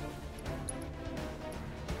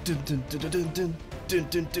 Dun, dun, dun, dun, dun, dun,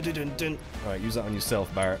 dun, dun, dun, dun. All right, use that on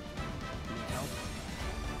yourself, Barrett.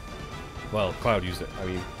 Well, Cloud used it. I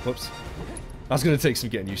mean, whoops. That's gonna take some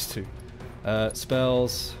getting used to.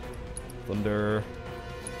 Spells, thunder,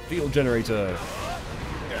 field generator.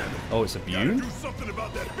 Oh, it's a Gotta Bune? do something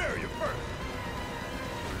about that barrier first.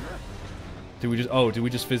 Did we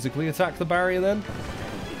just physically attack the barrier then?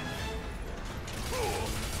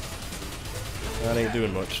 That ain't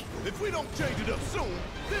doing much. If we don't change it up soon,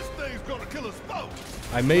 this thing's gonna kill us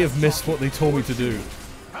both. I may have missed what they told me to do.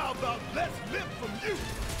 How about let's live from you?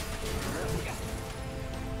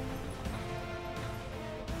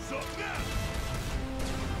 So now,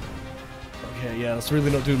 Okay, yeah, that's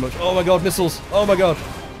really not doing much. Oh my god, missiles! Oh my god!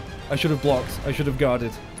 I should have blocked. I should have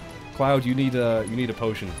guarded. Cloud, you need a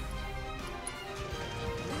potion.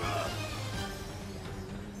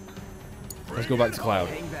 Let's go back to Cloud.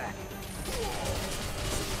 Hang back.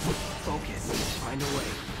 Focus. Find a way.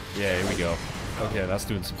 Yeah, here we go. Okay, that's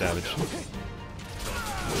doing some damage.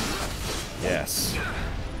 Yes.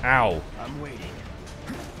 Ow. I'm waiting.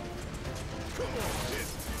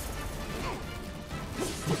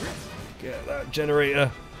 Get that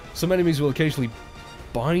generator. Some enemies will occasionally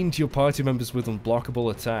bind your party members with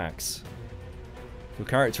unblockable attacks. If your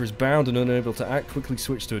character is bound and unable to act, quickly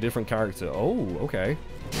switch to a different character. Oh, okay.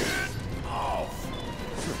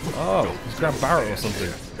 Oh, let's grab Barrett or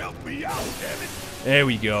something. help me out, damn it. There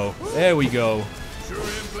we go. There we go. Sure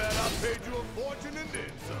am glad I paid you a fortune and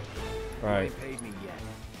then some. Right. Paid me yet.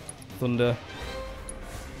 Thunder.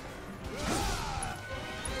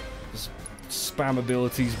 Just spam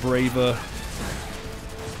abilities, braver.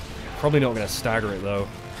 Probably not going to stagger it though.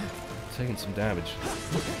 Taking some damage.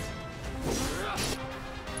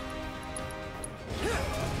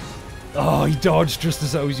 Oh, he dodged just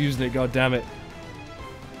as I was using it. God damn it.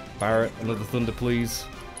 Barrett, another thunder, please.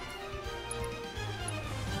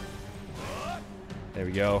 There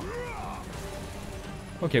we go.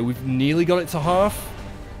 Okay, we've nearly got it to half.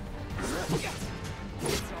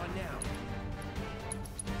 It's on now.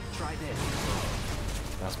 Try this.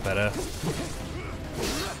 That's better.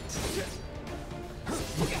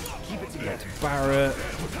 Keep it together. Barrett.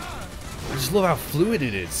 I just love how fluid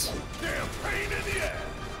it is. Damn pain in the ass.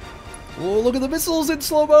 Whoa, look at the missiles in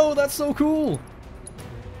slow-mo. That's so cool.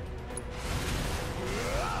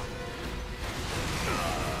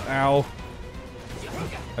 Ow.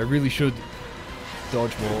 I really should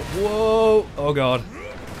dodge more. Whoa. Oh, God.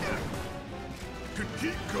 Could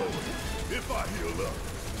keep going if I heal up.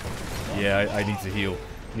 Yeah, I need to heal.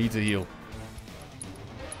 Need to heal.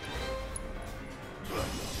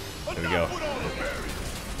 There we go. Put on the barrier.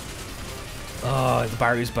 Oh, the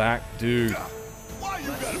barrier's back. Dude. Why you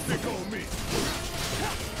gotta pick on me?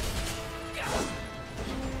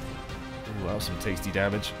 Ooh, that was some tasty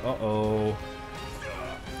damage. Uh-oh.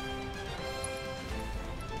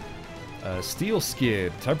 Steel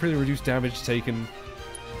Skid. Temporarily reduced damage taken.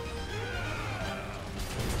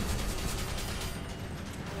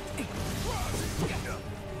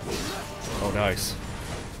 Oh, nice.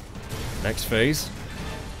 Next phase.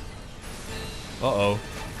 Uh-oh.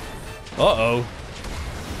 Uh-oh.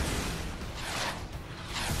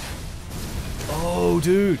 Oh,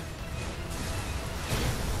 dude.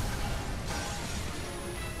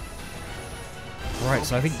 Right,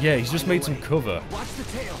 so I think, yeah, he's just made some cover. Watch the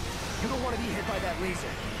tail. You don't want to be hit by that laser.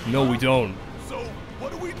 No, we don't. So,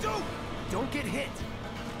 what do we do? Don't get hit.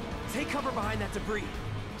 Take cover behind that debris.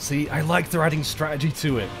 See, I like they're adding strategy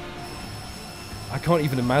to it. I can't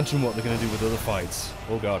even imagine what they're going to do with other fights.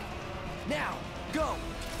 Oh, God. Now, go.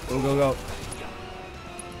 Go, go, go.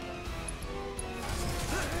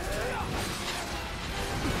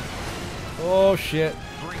 Oh, shit.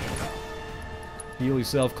 Heal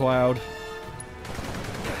yourself, Cloud.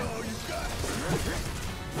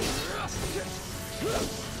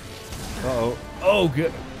 Uh-oh. Oh,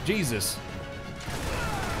 good. Jesus.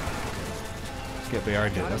 Let's get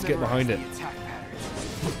behind it. Let's get behind it.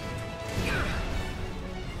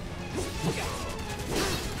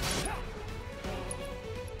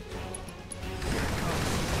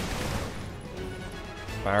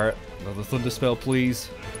 Barret, another thunder spell,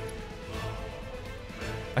 please.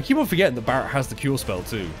 I keep on forgetting that Barret has the cure spell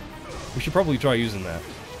too. We should probably try using that.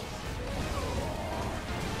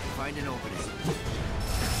 Find an opening.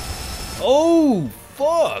 Oh,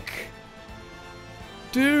 fuck!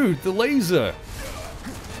 Dude, the laser!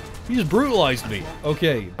 He just brutalized me.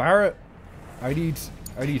 Okay, Barret, I need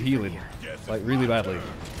healing. Like, really badly.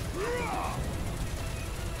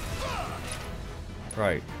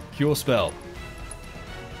 Right, cure spell.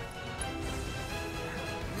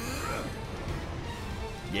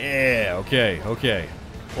 Yeah, okay, okay.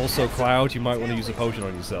 Also, Cloud, you might want to use a potion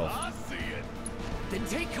on yourself. Then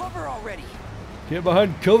take cover already. Get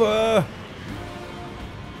behind cover!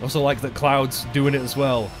 Also like that Cloud's doing it as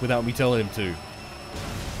well, without me telling him to.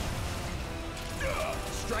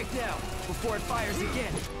 Strike now, before it fires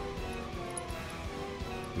again.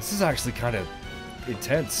 This is actually kind of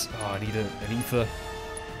intense. Oh, I need an ether.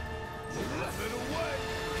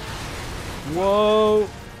 Whoa!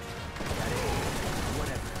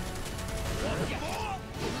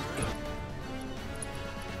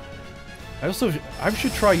 I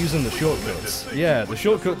should try using the shortcuts. Yeah, the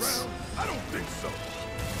shortcuts I don't think so.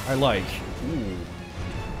 I like. Ooh.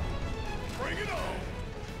 Bring it on.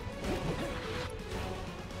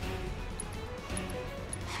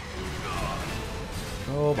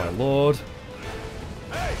 Oh my lord.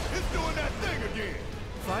 Hey, it's doing that thing again.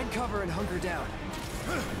 Find cover and hunker down.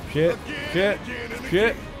 Shit, shit, Again and shit.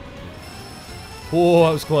 again. Oh,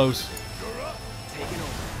 that was close. You're up. Take it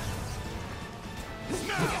over.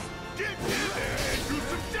 Now, get in there and do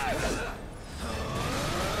some damage.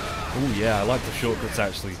 Oh yeah, I like the shortcuts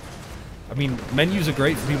actually. I mean, menus are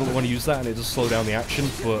great for people that want to use that and it does slow down the action,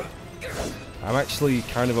 but I'm actually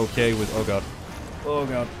kind of okay with... Oh god. Oh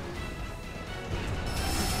god.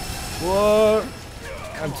 What?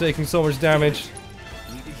 I'm taking so much damage.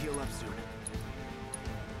 Need to heal up soon.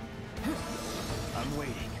 I'm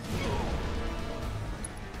waiting.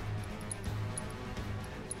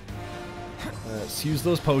 Let's use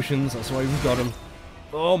those potions, that's why we've got them.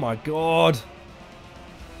 Oh my god.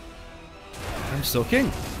 I'm sucking.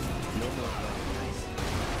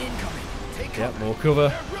 Incoming. Take Yep, cover. more cover.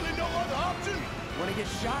 There's really no other option. Wanna get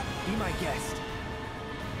shot? Be my guest.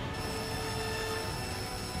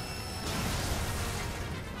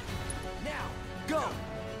 Now, go.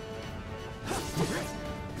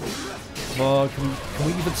 Come on, can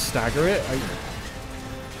we even stagger it?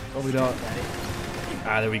 Probably not.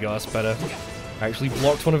 Ah, there we go, that's better. I actually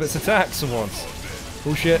blocked one of its attacks for once.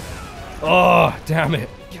 Oh shit. Oh, damn it.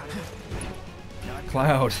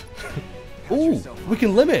 Cloud. Ooh, we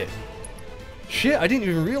can limit. Shit, I didn't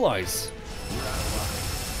even realize.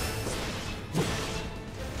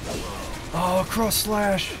 Oh, cross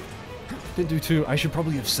slash. Didn't do too. I should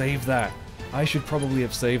probably have saved that. I should probably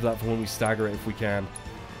have saved that for when we stagger it if we can.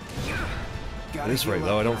 At this rate,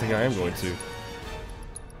 though, I don't think I am going to.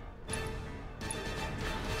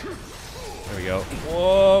 There we go.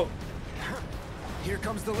 Whoa! Here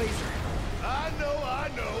comes the laser. I know.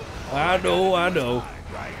 I know, I know.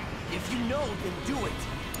 Right. If you know, then do it.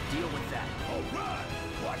 Deal with that. All right.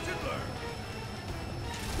 Watch and learn.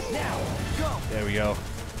 Now, go. There we go.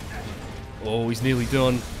 Oh, he's nearly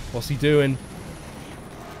done. What's he doing?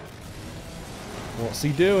 What's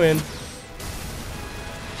he doing?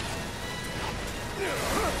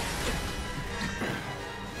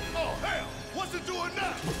 Oh hell! What's it doing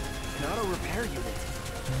now? Not a repair unit.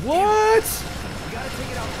 What? We gotta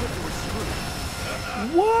take it out quick or we're screwed.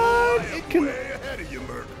 What? It can... Way ahead of you,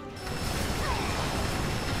 Merc.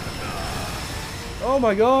 Oh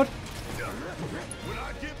my god. When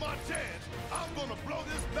I get my chance, I'm gonna blow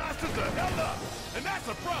this bastard the hell up, and that's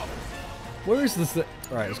a problem. Where is this thing?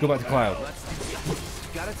 Alright, let's go back to Cloud. Let's do it.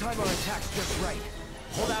 Gotta time our attacks just right.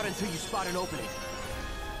 Hold out until you spot an opening.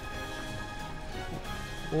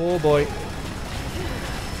 Oh boy.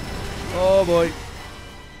 Oh boy.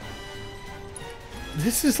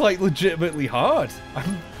 This is like legitimately hard.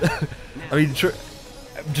 I'm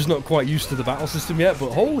just not quite used to the battle system yet,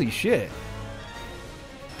 but holy shit.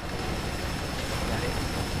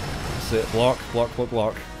 That's it. Block, block, block,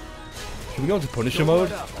 block. Should we go into Punisher mode?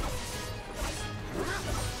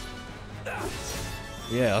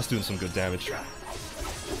 Yeah, that's doing some good damage.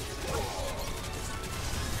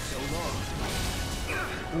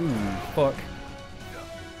 Ooh, fuck.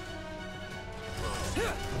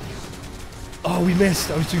 Oh, we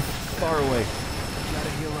missed. I was too far away. Gotta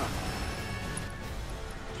heal up.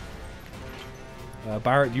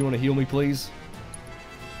 Barrett, do you want to heal me, please?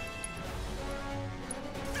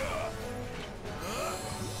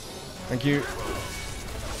 Thank you.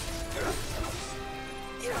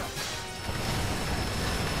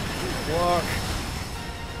 Walk.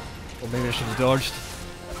 Or maybe I should have dodged.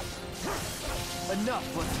 Enough,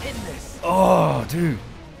 what's in this? Oh, dude.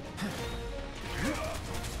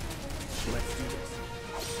 Let's do this.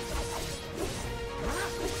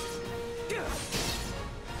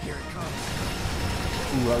 Here it comes.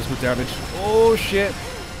 Ooh, that was good damage. Oh, shit.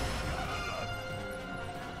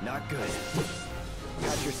 Not good.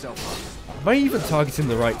 Catch yourself up. Am I even targeting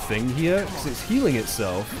the right thing here? Because it's healing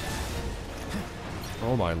itself.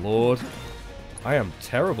 Oh my lord. I am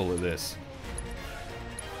terrible at this.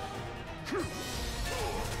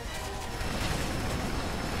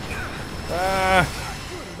 Ah!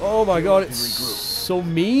 Oh my god, it's so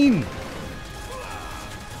mean!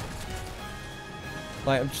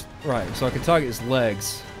 Like, I'm just... Right, so I can target his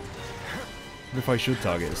legs. I wonder if I should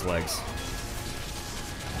target his legs.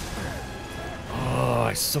 Oh,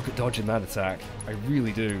 I suck at dodging that attack. I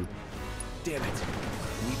really do. Damn it.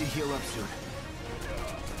 I need to heal up soon.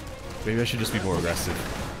 Maybe I should just be more aggressive.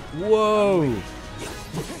 Whoa!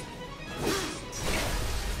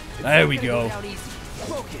 There we go.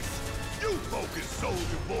 Focus. You focus,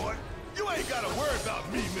 soldier boy. You ain't gotta worry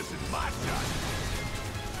about me missing my shot.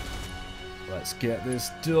 Let's get this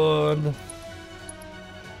done.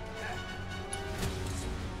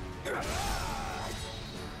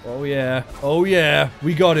 Oh yeah. Oh yeah.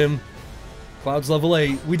 We got him. Cloud's level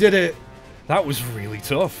 8. We did it. That was really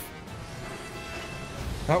tough.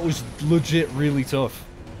 That was legit really tough.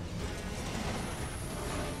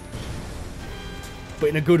 But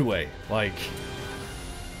in a good way. Like,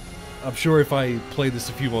 I'm sure if I play this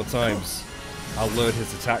a few more times, I'll learn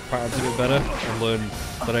his attack patterns a bit better and learn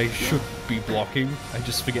that I should be blocking. I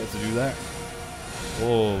just forget to do that.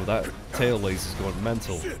 Whoa, that tail laser's going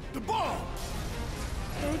mental. Shit, the ball!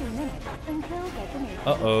 30 minutes until destination.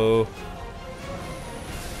 Uh-oh.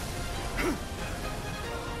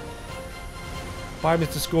 Bye,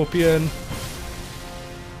 Mr. Scorpion.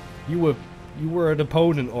 You were an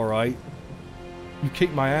opponent, alright. You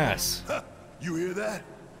kicked my ass. Huh, you hear that?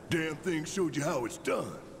 Damn thing showed you how it's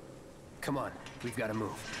done. Come on, we've got to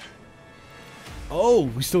move. Oh,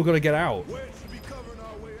 we still gotta get out. Where should be covering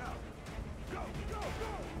our way out? Go, go,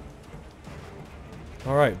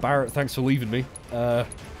 go! Alright, Barrett, thanks for leaving me.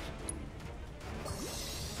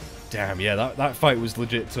 Damn, yeah, that fight was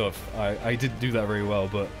legit tough. I didn't do that very well,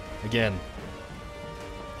 but again,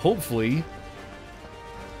 hopefully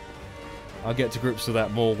I'll get to grips with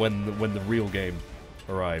that more when the real game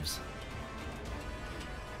arrives.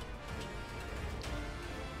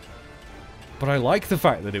 But I like the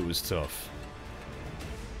fact that it was tough.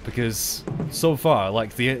 Because so far,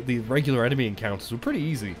 like, the regular enemy encounters were pretty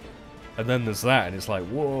easy. And then there's that, and it's like,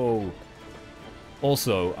 whoa.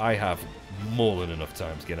 Also, I have more than enough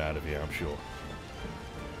time to get out of here, I'm sure.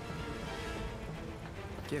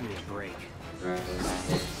 Give me a break.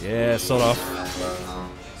 Yeah, sort of.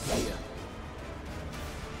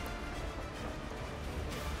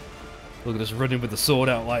 Look at us running with the sword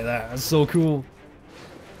out like that. That's so cool.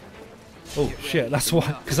 Oh shit, that's why.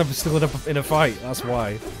 Because I'm still in a fight. That's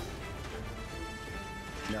why.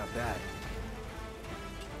 Not bad.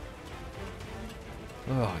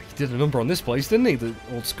 Oh, he did a number on this place, didn't he? The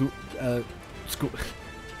old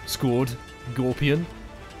scored Gorpion.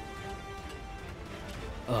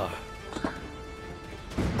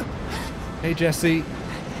 Hey Jesse,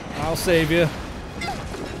 I'll save you.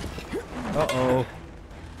 Uh-oh.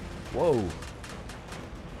 Whoa.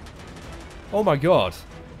 Oh my god.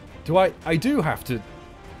 I do have to...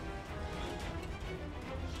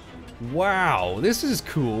 Wow, this is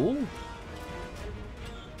cool.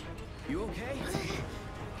 You okay?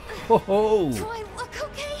 Ho ho. Do I look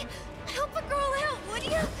okay? Help a girl out, would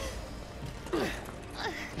you?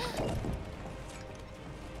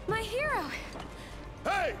 My hero.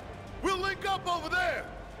 Hey! We'll link up over there!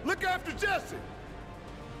 Look after Jesse!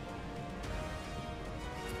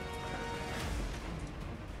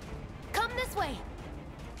 Come this way.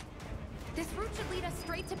 This route should lead us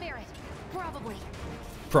straight to Barrett. Probably.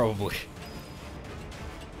 Probably.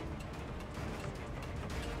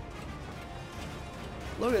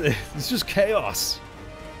 Look at this. It's just chaos.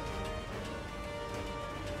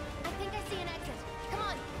 I think I see an exit. Come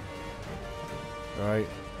on. Alright.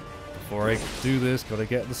 Before I do this, gotta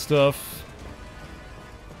get the stuff.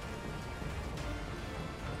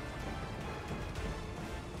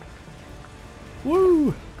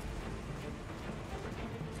 Woo!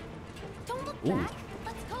 Don't look Ooh. back.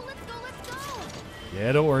 Let's go, let's go, let's go.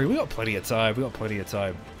 Yeah, don't worry. We got plenty of time. We got plenty of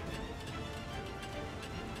time.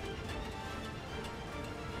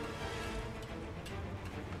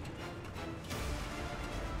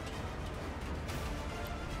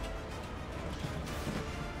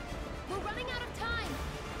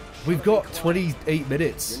 We've got 28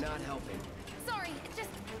 minutes. You're not helping. Sorry,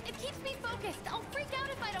 it keeps me focused. I'll freak out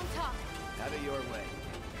if I don't talk. Have it your way.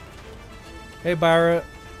 Hey, Barrett.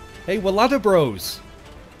 Hey, we're ladder bros.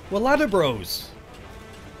 We're ladder bros.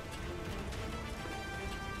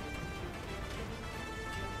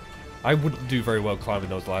 I wouldn't do very well climbing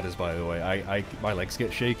those ladders, by the way. My legs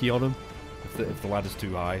get shaky on them if the ladder's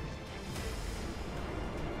too high.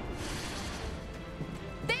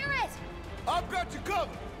 Barrett! I've got you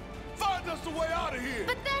covered. Find us a way out of here.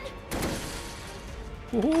 But then...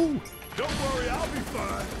 Woohoo! Don't worry, I'll be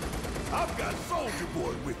fine. I've got Soldier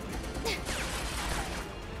Boy with me.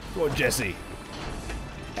 Go on, Jesse.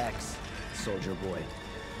 X, Soldier Boy.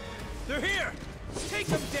 They're here! Take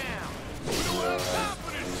them down! We don't have time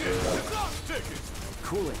for this shit. The clock's ticking.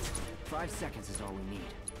 Cool it. 5 seconds is all we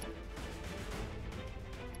need.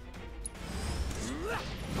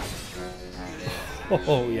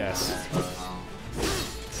 Oh, yes.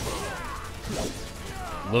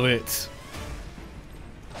 Love it.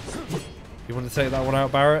 You want to take that one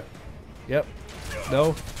out, Barrett? Yep.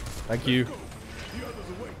 No? Thank you. The others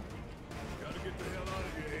away. Gotta get the hell out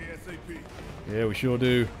of here ASAP. Yeah, we sure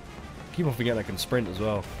do. Keep on forgetting I can sprint as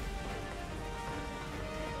well.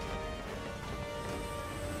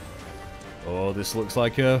 Oh, this looks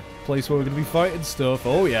like a place where we're going to be fighting stuff.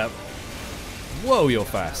 Oh, yeah. Whoa, you're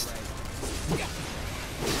fast.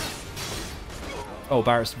 Oh,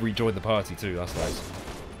 Barrett's rejoined the party too. That's nice.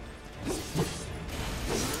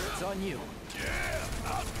 It's on you. Yeah,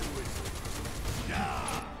 I'll do it.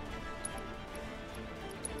 Yeah.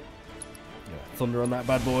 Yeah, thunder on that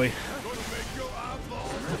bad boy. Gonna make your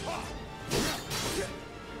eyeballs pop.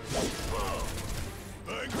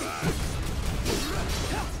 Hey, guys.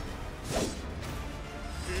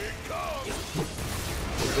 Here it comes.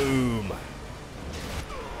 Boom.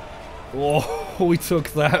 Oh, we took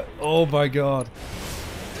that. Oh my god.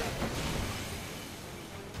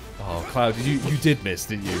 Oh, Cloud, you did miss,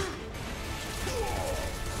 didn't you?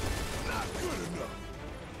 Not good enough.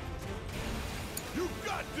 You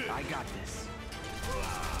got this. I got this.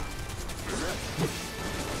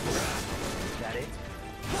 Is that it?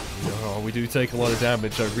 Oh, we do take a lot of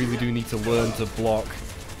damage. I really do need to learn to block.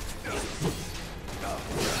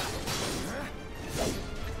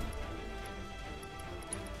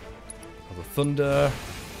 Oh, the thunder.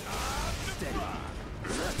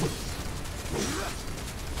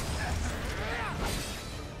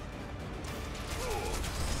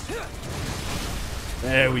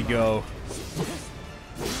 There we go.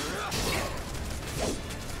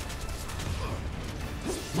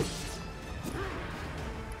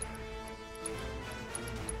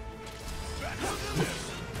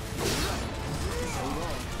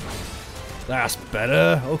 That's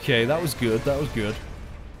better. Okay, that was good. That was good.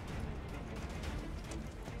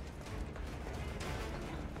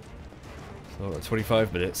 So,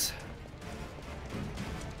 25 minutes.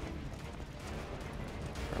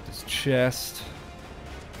 Grab this chest.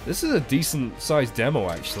 This is a decent sized demo,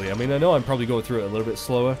 actually. I mean, I know I'm probably going through it a little bit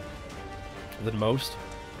slower than most.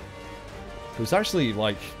 But it's actually,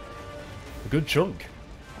 like, a good chunk.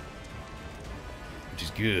 Which is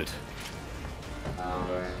good.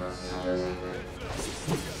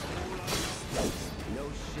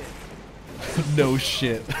 No shit. No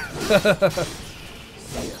shit.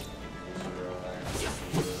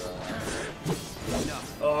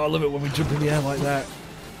 Oh, I love it when we jump in the air like that.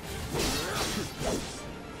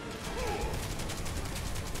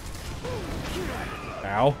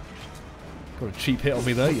 Ow. Got a cheap hit on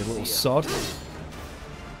me there, you little sod.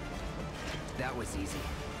 That was easy.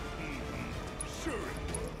 Sure it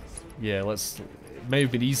was. Yeah, let's... It may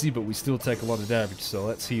have been easy, but we still take a lot of damage, so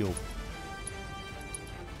let's heal.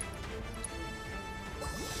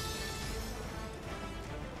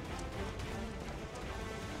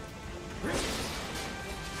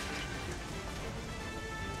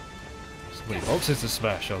 So many boxes to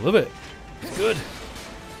smash, I love it. It's good.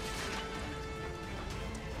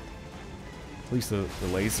 At least the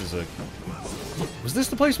lasers are... Was this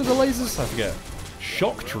the place with the lasers? I forget.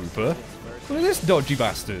 Shock Trooper? Look at this dodgy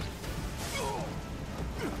bastard.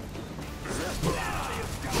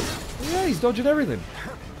 Yeah, he's dodging everything.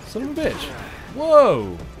 Son of a bitch.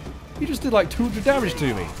 Whoa! He just did like 200 damage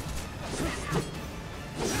to me.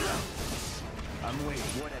 I'm waiting.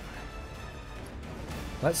 Whatever.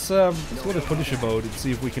 Let's go to Punisher mode and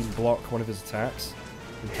see if we can block one of his attacks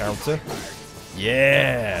and counter.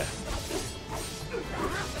 Yeah!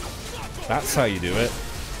 That's how you do it.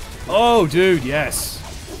 Oh, dude, yes.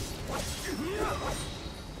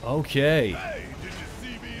 Okay. Hey, did you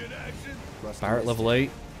see me in action? Barrett level 8.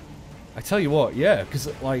 I tell you what, yeah, because,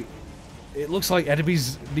 like, it looks like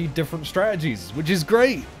enemies need different strategies, which is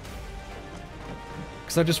great.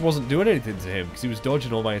 Because I just wasn't doing anything to him, because he was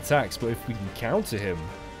dodging all my attacks. But if we can counter him...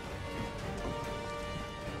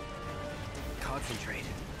 Concentrate.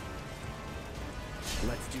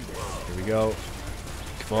 Let's do this. Here we go.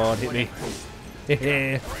 Come on, hit me.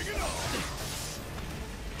 Hehe.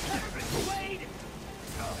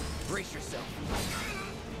 Brace yourself.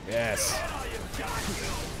 Yes.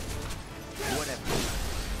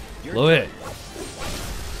 Whatever. Love it.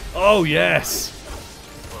 Oh, yes.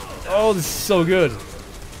 Oh, this is so good.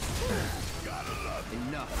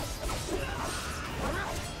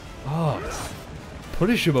 Oh,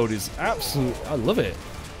 Punisher mode is absolute. I love it.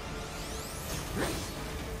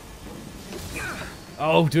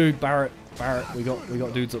 Oh, dude, Barrett, we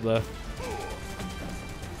got dudes up there.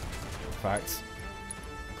 Facts.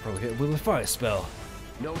 Probably hit him with a fire spell.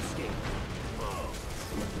 No escape.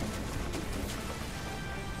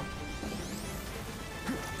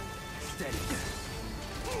 Steady.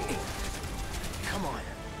 Come on.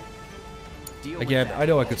 Deal Again, with that. I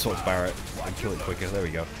know I could swap Barrett and kill it quicker. There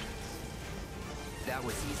we go. That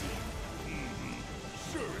was easy.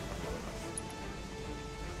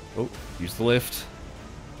 Oh, use the lift.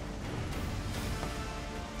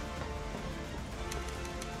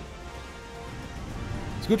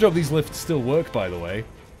 It's a good job these lifts still work, by the way.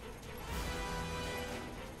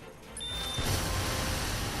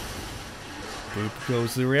 Boop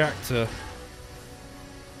goes the reactor.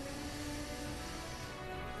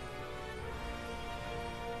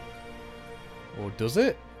 Or does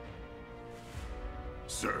it?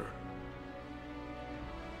 Sir.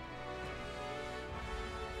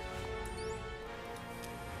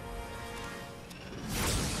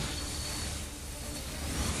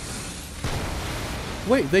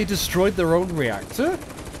 Wait, they destroyed their own reactor?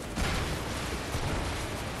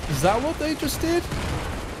 Is that what they just did?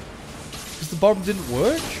 Because the bomb didn't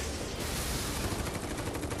work?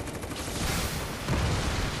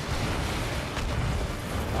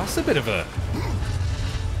 That's a bit of a...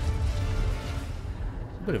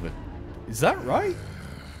 Is that right?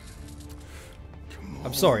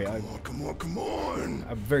 I'm sorry, Come on.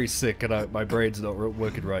 I'm very sick and my brain's not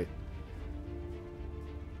working right.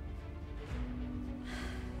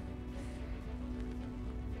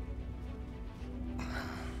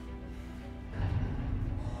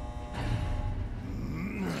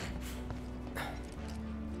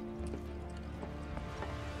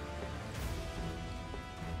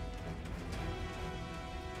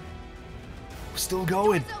 We're still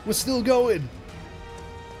going! We're still going!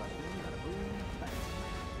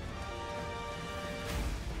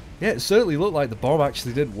 Yeah, it certainly looked like the bomb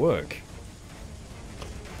actually didn't work.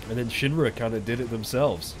 And then Shinra kind of did it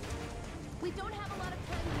themselves. We don't have a lot of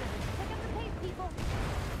time here. Pick up the pace, people.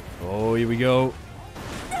 Oh, here we go.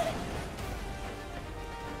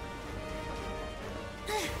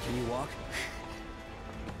 Can you walk?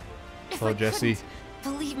 If Oh, I Jesse.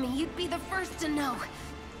 couldn't, believe me, you'd be the first to know.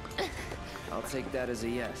 I'll take that as a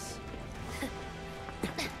yes.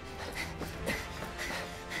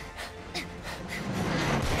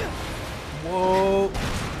 Whoa!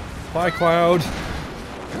 Bye, Cloud.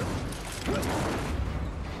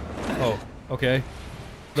 Oh, okay.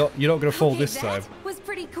 No, you're not gonna fall this time. That was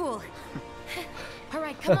pretty cool. All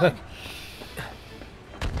right, come on.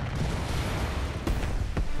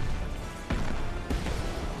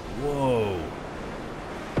 Whoa.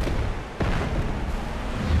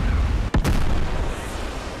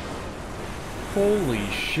 Holy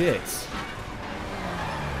shit.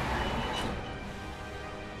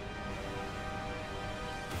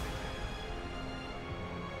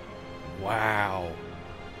 Wow.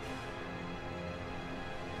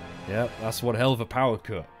 Yep, that's one hell of a power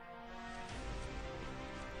cut.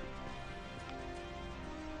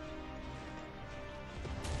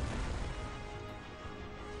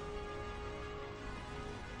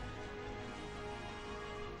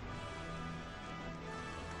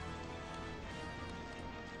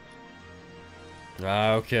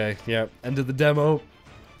 Ah, okay. Yep, end of the demo.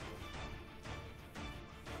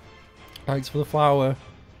 Thanks for the flower.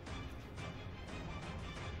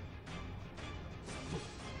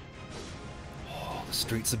 Oh, the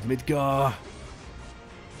streets of Midgar.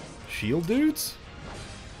 Shield dudes?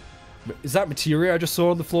 Is that materia I just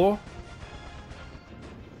saw on the floor?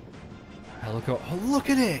 Helicopter. Oh,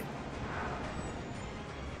 look at it!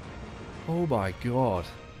 Oh my god.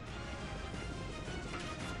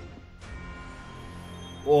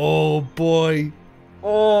 Oh boy.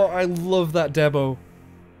 Oh, I love that demo.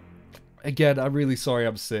 Again, I'm really sorry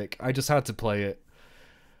I'm sick. I just had to play it.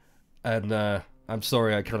 And I'm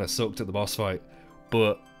sorry I kind of sucked at the boss fight.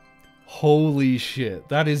 But holy shit.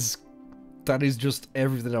 That is just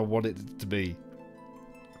everything I want it to be.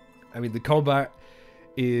 I mean, the combat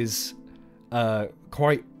is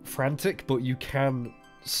quite frantic, but you can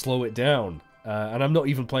slow it down. And I'm not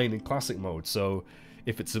even playing in classic mode, so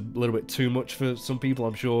if it's a little bit too much for some people,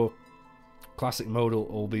 I'm sure classic mode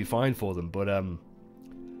will be fine for them. But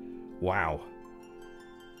wow,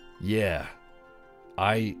 yeah,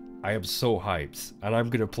 I am so hyped, and I'm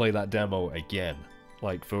gonna play that demo again,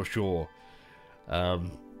 like for sure.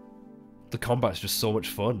 The combat's just so much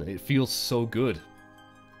fun. It feels so good.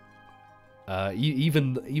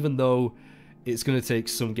 Even though it's gonna take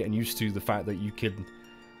some getting used to the fact that you can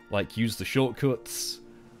like use the shortcuts,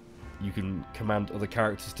 you can command other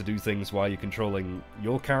characters to do things while you're controlling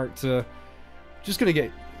your character. Just gonna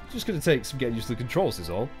take some getting used to the controls is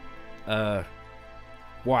all.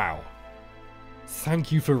 Wow.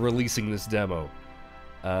 Thank you for releasing this demo.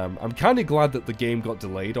 I'm kind of glad that the game got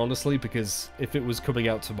delayed, honestly, because if it was coming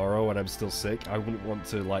out tomorrow and I'm still sick, I wouldn't want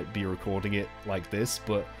to like be recording it like this.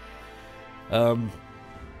 But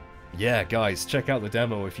yeah, guys, check out the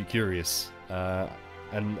demo if you're curious,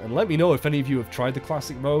 and let me know if any of you have tried the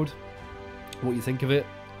classic mode, what you think of it.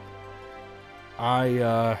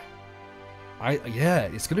 Yeah,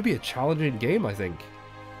 it's gonna be a challenging game. I think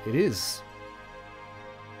it is.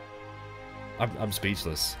 I'm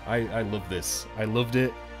speechless. I love this. I loved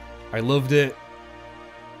it. I loved it.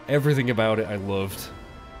 Everything about it I loved.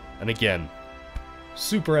 And again,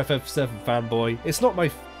 super FF7 fanboy. It's not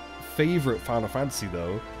my favorite Final Fantasy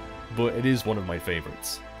though, but it is one of my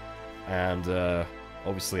favorites. And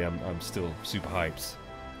obviously I'm still super hyped.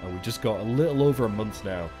 And we just got a little over a month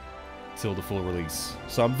now till the full release.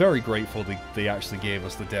 So I'm very grateful they actually gave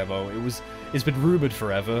us the demo. It's been rumored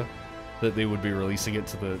forever that they would be releasing it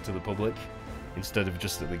to the public, instead of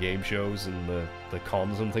just at the game shows and the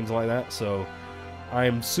cons and things like that. So I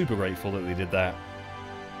am super grateful that they did that.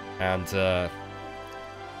 And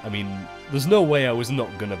I mean, there's no way I was not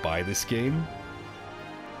gonna buy this game.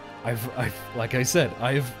 I've like I said,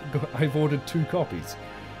 I've ordered 2 copies,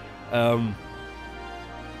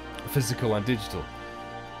 physical and digital.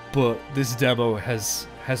 But this demo has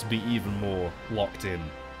me even more locked in.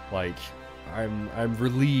 Like I'm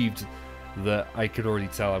relieved that I can already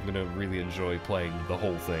tell I'm going to really enjoy playing the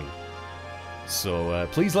whole thing. So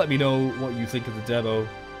please let me know what you think of the demo.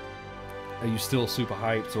 Are you still super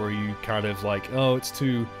hyped, or are you kind of like, oh,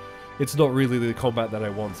 it's not really the combat that I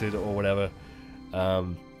wanted, or whatever?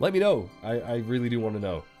 Let me know. I really do want to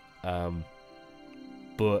know.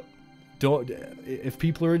 But don't, if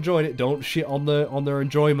people are enjoying it, don't shit on their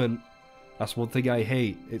enjoyment. That's one thing I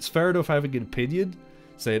hate. It's fair enough having an opinion,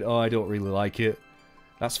 saying, oh, I don't really like it.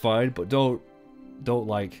 That's fine, but don't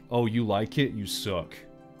like, oh, you like it, you suck.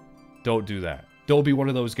 Don't do that. Don't be one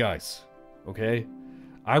of those guys, okay?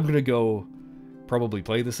 I'm gonna go probably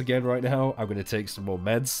play this again right now. I'm gonna take some more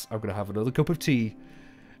meds. I'm gonna have another cup of tea,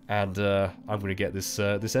 and I'm gonna get this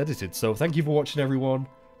edited. So thank you for watching, everyone.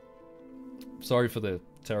 Sorry for the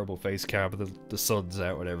terrible face cam, the sun's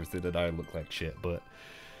out and everything, and I look like shit, but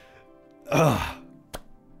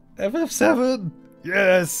FF7,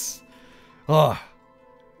 yes.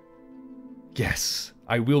 Yes,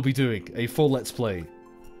 I will be doing a full Let's Play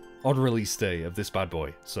on release day of this bad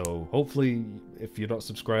boy. So hopefully, if you're not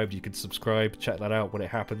subscribed, you can subscribe, check that out when it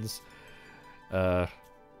happens. And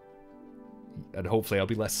hopefully I'll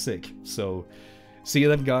be less sick. So, see you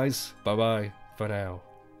then, guys. Bye-bye for now.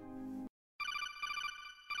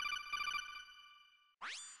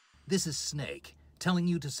 This is Snake, telling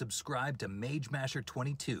you to subscribe to Mage Masher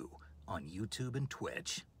 22 on YouTube and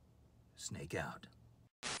Twitch. Snake out.